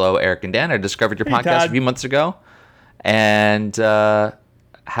says, hello, Eric and Dan. I discovered your podcast Todd. a few months ago and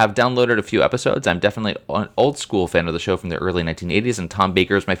have downloaded a few episodes. I'm definitely an old school fan of the show from the early 1980s, and Tom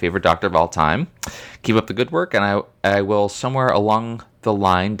Baker is my favorite Doctor of all time. Keep up the good work, and I will somewhere along the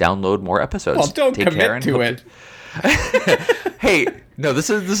line download more episodes. Well, don't commit to it. Hey, no, this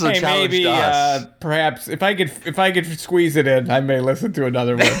is a challenge maybe, to us. Perhaps if I could squeeze it in, I may listen to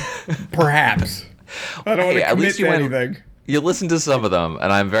another one. Perhaps. I don't want to commit to anything. You listen to some of them,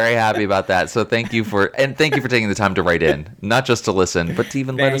 and I'm very happy about that. So thank you for taking the time to write in, not just to listen, but to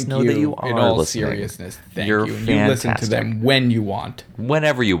even let us know that you are in all listening. Seriousness, thank You're you. fantastic. You listen to them when you want,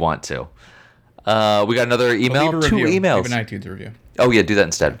 whenever you want to. We got another email. Leave a 2 review. emails. Leave an iTunes review. Oh yeah, do that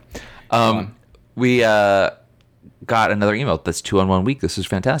instead. We got another email that's 2 on 1 week. This is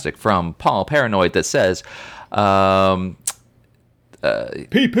fantastic from Paul Paranoid that says, PP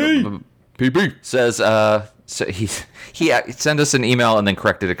says so he sent us an email and then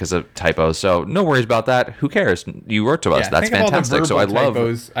corrected it because of typos. So no worries about that. Who cares? You wrote to us. That's think fantastic. Of all the so I love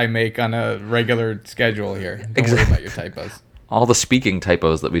typos I make on a regular schedule here. Don't worry about your typos. All the speaking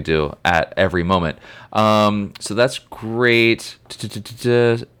typos that we do at every moment. So that's great.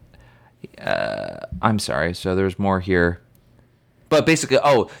 I'm sorry. So there's more here. But basically,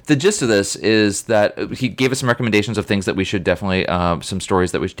 the gist of this is that he gave us some recommendations of things that we should definitely, some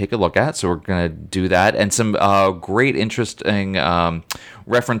stories that we should take a look at. So we're going to do that. And some great, interesting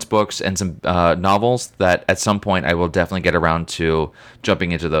reference books and some novels that at some point I will definitely get around to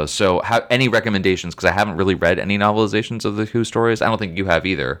jumping into those. So any recommendations, because I haven't really read any novelizations of the Who stories. I don't think you have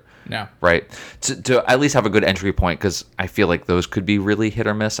either. No. Right? To at least have a good entry point, because I feel like those could be really hit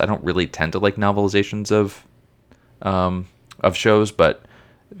or miss. I don't really tend to like novelizations of shows, but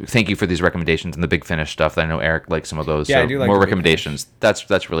thank you for these recommendations and the Big Finish stuff. I know Eric likes some of those. Yeah, so I do like more the Big recommendations.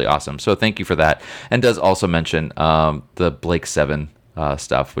 That's really awesome. So thank you for that. And does also mention the Blake 7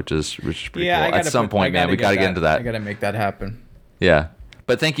 stuff, which is pretty cool. At some point, man, we got to get into that. I got to make that happen. Yeah.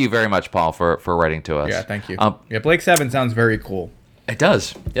 But thank you very much, Paul, for writing to us. Yeah, thank you. Blake 7 sounds very cool. It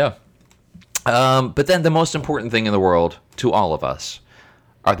does. Yeah. But then the most important thing in the world to all of us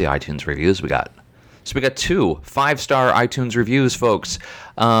are the iTunes reviews we got. So we got 2 5-star iTunes reviews, folks.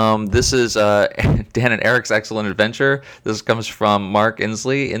 This is Dan and Eric's Excellent Adventure. This comes from Mark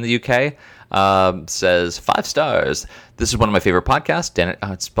Inslee in the UK. Says 5 stars. This is one of my favorite podcasts. Dan,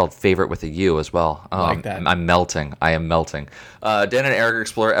 it's spelled favorite with a U as well. Like that. I'm melting. I am melting. Dan and Eric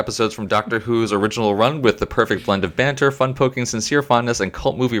explore episodes from Doctor Who's original run with the perfect blend of banter, fun-poking, sincere fondness, and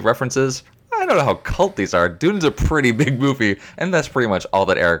cult movie references. I don't know how cult these are. Dune's a pretty big movie, and that's pretty much all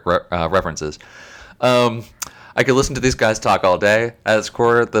that Eric references. I could listen to these guys talk all day. At its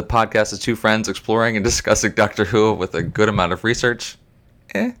core, the podcast is two friends exploring and discussing Doctor Who with a good amount of research,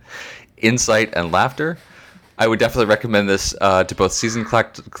 insight, and laughter. I would definitely recommend this to both seasoned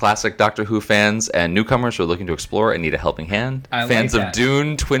classic Doctor Who fans and newcomers who are looking to explore and need a helping hand. Fans of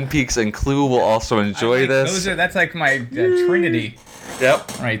Dune, Twin Peaks, and Clue will also enjoy this. That's like my trinity.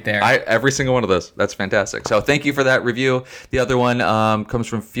 Yep, right there. Every single one of those. That's fantastic. So thank you for that review. The other one comes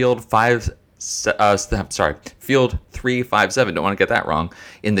from Field 357. Don't want to get that wrong.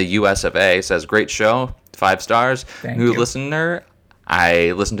 In the US of A, says great show, 5 stars. Thank New you. Listener.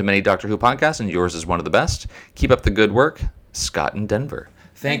 I listen to many Doctor Who podcasts, and yours is one of the best. Keep up the good work, Scott in Denver.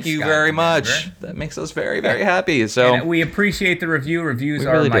 Thank you Scott very in much. Denver. That makes us very, very happy. So And we appreciate the review. Reviews We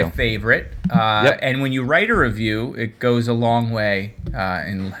are really my do. favorite. Yep. And when you write a review, it goes a long way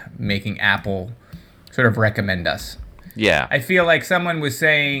in making Apple sort of recommend us. yeah, I feel like someone was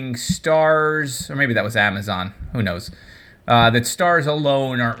saying stars, or maybe that was Amazon. Who knows? That stars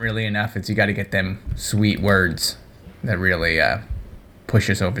alone aren't really enough. It's you got to get them sweet words that really push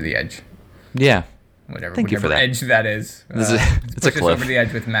us over the edge. yeah. Whatever you for that. edge that is. It's a push us cliff. over the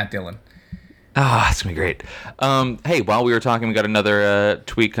edge with Matt Dillon. It's gonna be great. Hey, while we were talking, we got another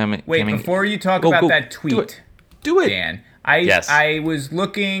tweet coming. Wait, before you talk about that tweet, Do it. Dan, Yes. I was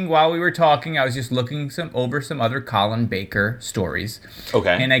looking while we were talking. I was just looking over some other Colin Baker stories.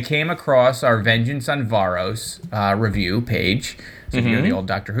 Okay. And I came across our Vengeance on Varos review page. So if you go to the old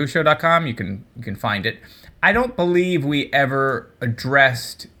DoctorWhoShow.com, you can find it. I don't believe we ever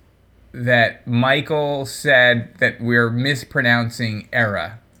addressed that Michael said that we're mispronouncing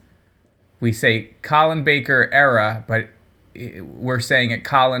era. We say Colin Baker era, but we're saying it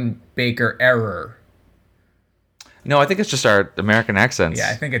Colin Baker error. No, I think it's just our American accents. Yeah,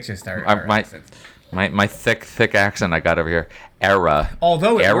 I think it's just our my accents. my thick accent I got over here. Era.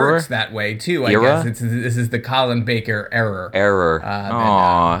 Although it Error? works that way too, I Era? guess this is the Colin Baker error. Error.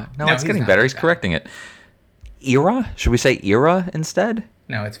 Aw. No, it's he's getting not better. like He's that. correcting it. Era? Should we say era instead?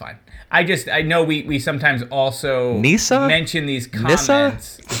 No, it's fine. I know we sometimes also Nisa? mention these Nissa?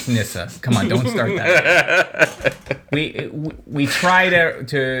 comments. It's Nissa. Come on, don't start that. we try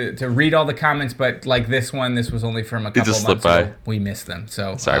to read all the comments, but like this was only from a couple just of months slipped ago. by. We missed them.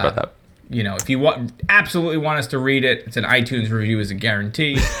 So Sorry about that. You know, if you absolutely want us to read it, it's an iTunes review is a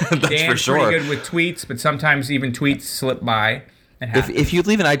guarantee. Dan's for sure. pretty good with tweets, but sometimes even tweets slip by. If you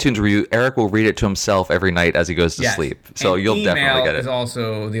leave an iTunes review, Eric will read it to himself every night as he goes to Yes. sleep. So And you'll definitely get Email it. is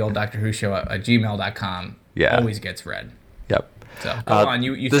also the old Doctor Who show at gmail.com. Yeah. Always gets read. Yep. So go on.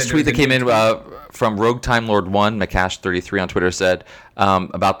 You This said tweet there that was a came new in tweet. from Rogue Time Lord 1, Makash33 on Twitter said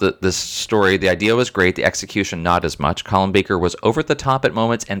about this story, the idea was great, the execution not as much. Colin Baker was over the top at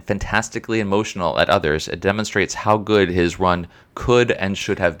moments and fantastically emotional at others. It demonstrates how good his run could and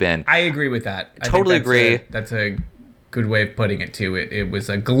should have been. I agree with that. I Totally think agree. That's a good way of putting it too. It was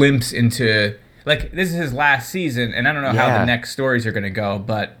a glimpse into this is his last season, and I don't know how Yeah. the next stories are going to go,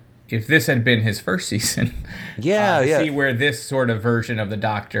 but if this had been his first season, see where this sort of version of the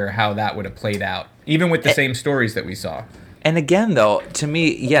Doctor, how that would have played out, even with the same stories that we saw. And again, though, to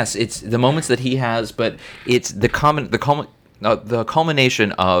me, yes, it's the moments that he has, but it's the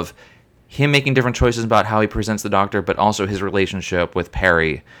culmination of him making different choices about how he presents the Doctor, but also his relationship with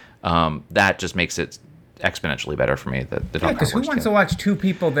Perry. That just makes it exponentially better for me. Because who wants to watch two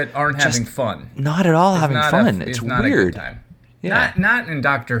people that aren't having fun? Not at all having fun. It's It's not weird. A good time. Yeah. Not in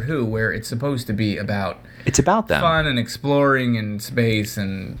Doctor Who, where it's supposed to be about It's about them. fun and exploring in space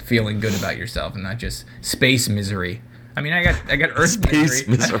and feeling good about yourself, and not just space misery. I mean, I got Earth Space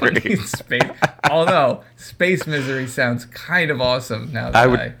misery. I don't misery. need space. Although space misery sounds kind of awesome now.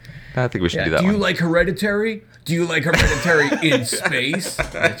 That I think we should do that Do you one. like Hereditary? Do you like Hereditary in space?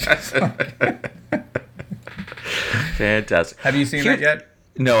 Fantastic. Have you seen that yet?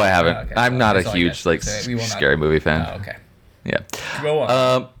 No, I haven't. Oh, okay. I'm So not a that's all I huge got. So we will not- scary movie fan. Oh, okay. Yeah. Go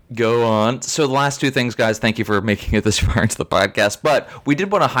on. Go on. So the last two things, guys, thank you for making it this far into the podcast. But we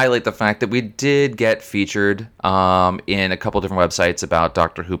did want to highlight the fact that we did get featured in a couple different websites about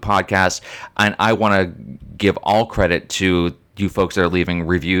Doctor Who podcasts. And I want to give all credit to you folks that are leaving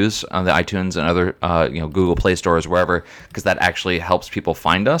reviews on the iTunes and other Google Play stores, wherever, because that actually helps people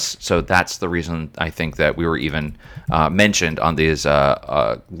find us. So that's the reason I think that we were even mentioned on these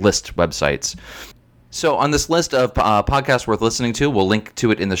list websites. So on this list of podcasts worth listening to, we'll link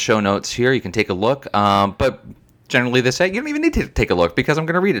to it in the show notes here. You can take a look. But generally they say you don't even need to take a look because I'm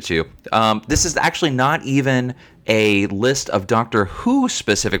going to read it to you. This is actually not even a list of Doctor Who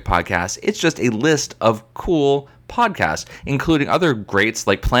specific podcasts. It's just a list of cool podcasts, including other greats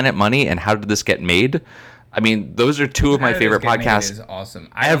like Planet Money and How Did This Get Made? I mean, those are two of my favorite podcasts Is awesome.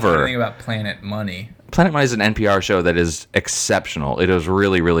 I don't know ever. anything about Planet Money. Planet Money is an NPR show that is exceptional. It is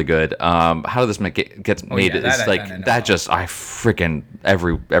really, really good. How this gets made? Yeah, It's like that. I freaking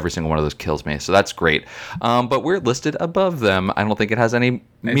every single one of those kills me. So that's great. But we're listed above them. I don't think it has any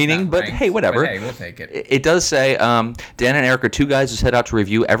meaning, but ranked, hey, whatever. But hey, we'll take it. It does say Dan and Eric are two guys who set out to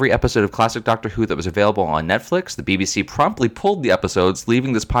review every episode of classic Doctor Who that was available on Netflix. The BBC promptly pulled the episodes,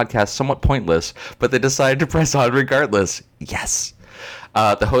 leaving this podcast somewhat pointless, but they decided to press on regardless. Yes.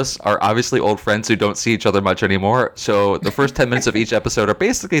 The hosts are obviously old friends who don't see each other much anymore, so the first 10 minutes of each episode are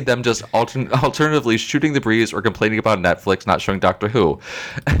basically them just alternatively shooting the breeze or complaining about Netflix not showing Doctor Who.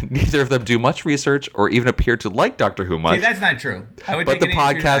 Neither of them do much research or even appear to like Doctor Who much. See, that's not true. But the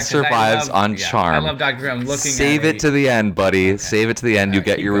podcast survives on charm. I love Doctor Who. I'm looking Save it to the end, buddy. Okay. Save it to the end. You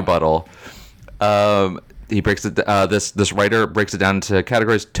get your rebuttal. He breaks it. This writer breaks it down into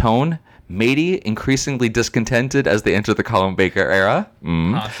categories: tone, matey, increasingly discontented as they enter the Colin Baker era.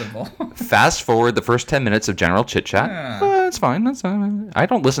 Possible. Fast forward the first 10 minutes of general chit chat. That's fine. That's fine. I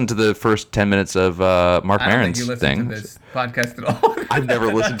don't listen to the first 10 minutes of Mark Maron's thing. I don't think you listen to this podcast at all. I've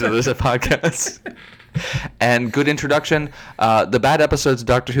never listened to this podcast. And good introduction. The bad episodes of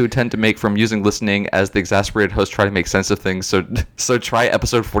Doctor Who tend to make from using listening as the exasperated host try to make sense of things. So try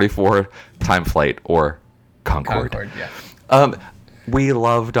episode 44, Time Flight, or Concord. Yeah. We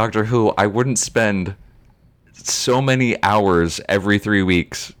love Doctor Who. I wouldn't spend so many hours every 3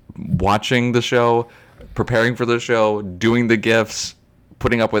 weeks watching the show, preparing for the show, doing the GIFs,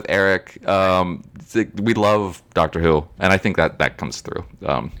 putting up with Eric. We love Doctor Who, and I think that comes through.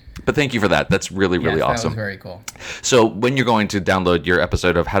 But thank you for that. That's really, really awesome. That was very cool. So when you're going to download your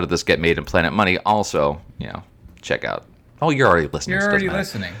episode of How Did This Get Made in Planet Money, also, check out. Oh, you're already listening. You're already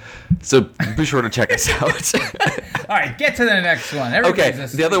listening. So be sure to check us out. All right, get to the next one.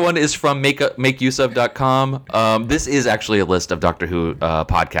 The other one is from makeuseof.com. This is actually a list of Doctor Who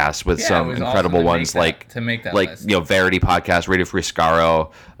podcasts with some incredible ones like list. Verity podcast, Radio Free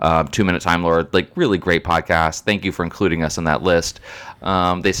Skaro, 2 Minute Time Lord, like really great podcasts. Thank you for including us on that list.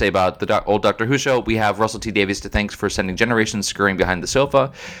 They say about the old Doctor Who show, we have Russell T Davies to thanks for sending generations scurrying behind the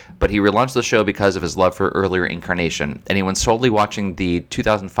sofa, but he relaunched the show because of his love for earlier incarnation. Anyone solely watching the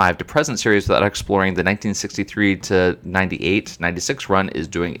 2005 to present series without exploring the 1963 to 98, 96 run is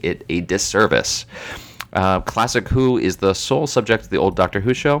doing it a disservice. Classic Who is the sole subject of the old Doctor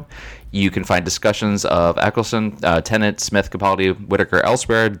Who show. You can find discussions of Eccleston, Tennant, Smith, Capaldi, Whittaker,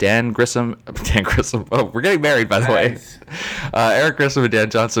 elsewhere. Dan Grissom. Oh, we're getting married, by the way. Eric Grissom and Dan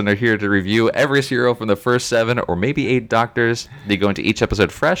Johnson are here to review every serial from the first 7 or maybe 8 Doctors. They go into each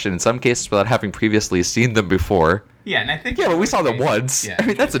episode fresh, and in some cases without having previously seen them before. Yeah, and I think... Yeah, but we saw them once. Yeah, I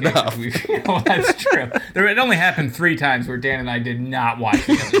mean, that's enough. Well, that's true. It only happened 3 times where Dan and I did not watch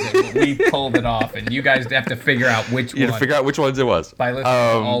the episode, but we pulled it off, and you guys have to figure out which one. You have to figure out which ones it was. By listening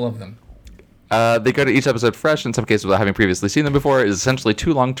to all of them. They go to each episode fresh, in some cases without having previously seen them before. It is essentially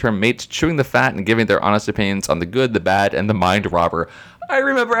 2 long-term mates chewing the fat and giving their honest opinions on the good, the bad, and the mind robber. I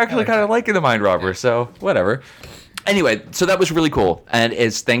remember actually kind of liking the mind robber, so whatever. Anyway, so that was really cool, and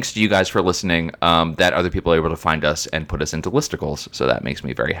it's thanks to you guys for listening that other people are able to find us and put us into listicles, so that makes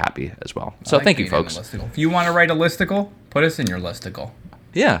me very happy as well. So thank you, folks. If you want to write a listicle, put us in your listicle.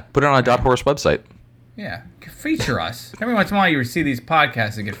 Yeah, put it on a .horse website. Yeah, feature us. Every once in a while you see these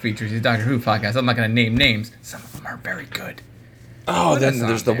podcasts that get features, these Doctor Who podcasts. I'm not going to name names. Some of them are very good. Oh, then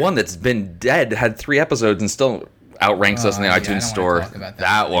there's the one that's been dead, had 3 episodes, and still outranks us in the iTunes store.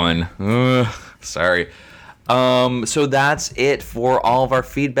 That one. Sorry. So that's it for all of our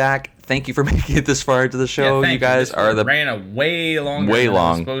feedback. Thank you for making it this far into the show. You guys are the ran a way longer than it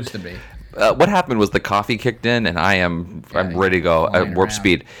was supposed to be. What happened was the coffee kicked in, and I'm ready to go at warp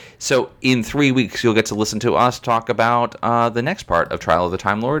speed. So in 3 weeks, you'll get to listen to us talk about the next part of Trial of the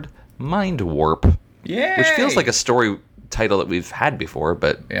Time Lord, Mind Warp. Yeah, which feels like a story title that we've had before,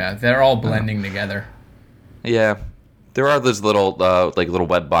 but yeah, they're all blending together. Yeah. There are those little little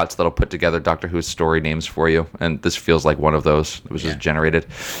web bots that'll put together Doctor Who's story names for you, and this feels like one of those that was just generated.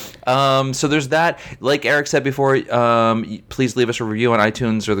 So there's that. Like Eric said before, please leave us a review on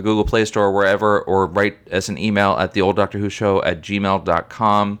iTunes or the Google Play Store or wherever, or write us an email at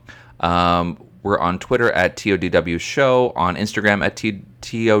theolddoctorwhoshow@gmail.com. We're on Twitter at TODW Show, on Instagram at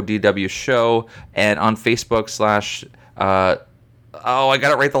TODW Show, and on Facebook / I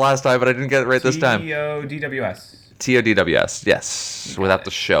got it right the last time, but I didn't get it right this time. TODWS. TODWS, yes, without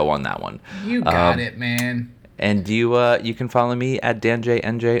the show on that one. You got it, man. And you can follow me at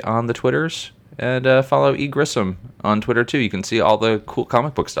DanJNJ on the Twitters, and follow E. Grissom on Twitter too. You can see all the cool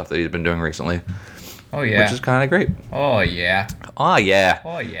comic book stuff that he's been doing recently. Oh yeah, which is kind of great. Oh yeah. Oh yeah.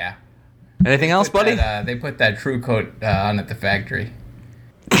 Oh yeah. Anything else, buddy? They put that True Coat on at the factory.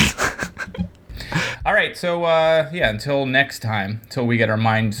 All All right, so until next time, until we get our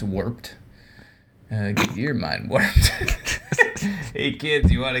minds warped. Get your mind warped. Hey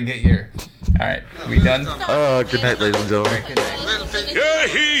kids, you want to get your... All right, we done? Good night, ladies and gentlemen. Good night.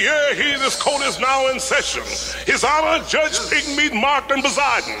 Yeah, he, this court is now in session. His Honor, Judge Pigmeat Markton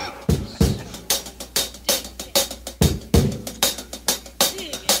presiding.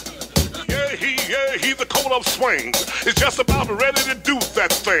 Yeah, he, the coat of swings is just about ready to do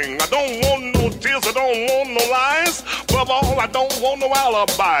that thing. I don't want no tears, I don't want no lies. Above all, I don't want no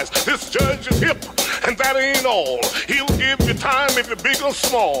alibis. This judge is hip, and that ain't all. He'll give you time if you're big or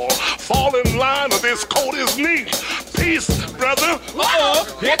small. Fall in line or this coat is neat. Peace, brother.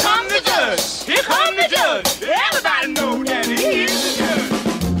 Uh-oh, here comes the judge. Here comes the judge. Everybody know that he is the judge.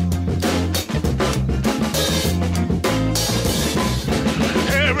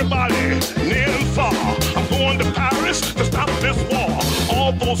 Everybody, near and far, I'm going to Paris to stop this war.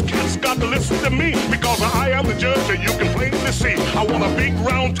 All those cats got to listen to me, because I am the judge and you can plainly see. I want a big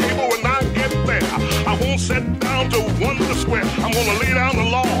round table when I get there. I won't sit down to wonder square. I'm gonna lay down the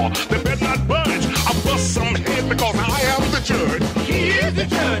law. They better not budge. I'll bust some head because I am the judge. He is the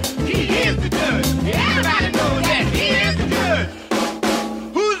judge. He is the judge. Everybody knows that he is the judge.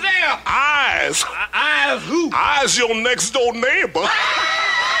 Who's there? Eyes. Eyes who? Eyes your next door neighbor.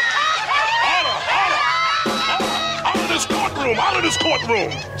 Out of this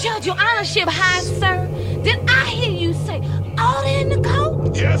courtroom. Judge, your honorship high, sir. Did I hear you say order in the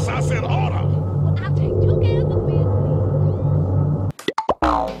court? Yes, I said order. Well, I'll take you guys a bit.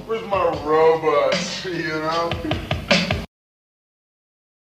 Where's my robot, you know?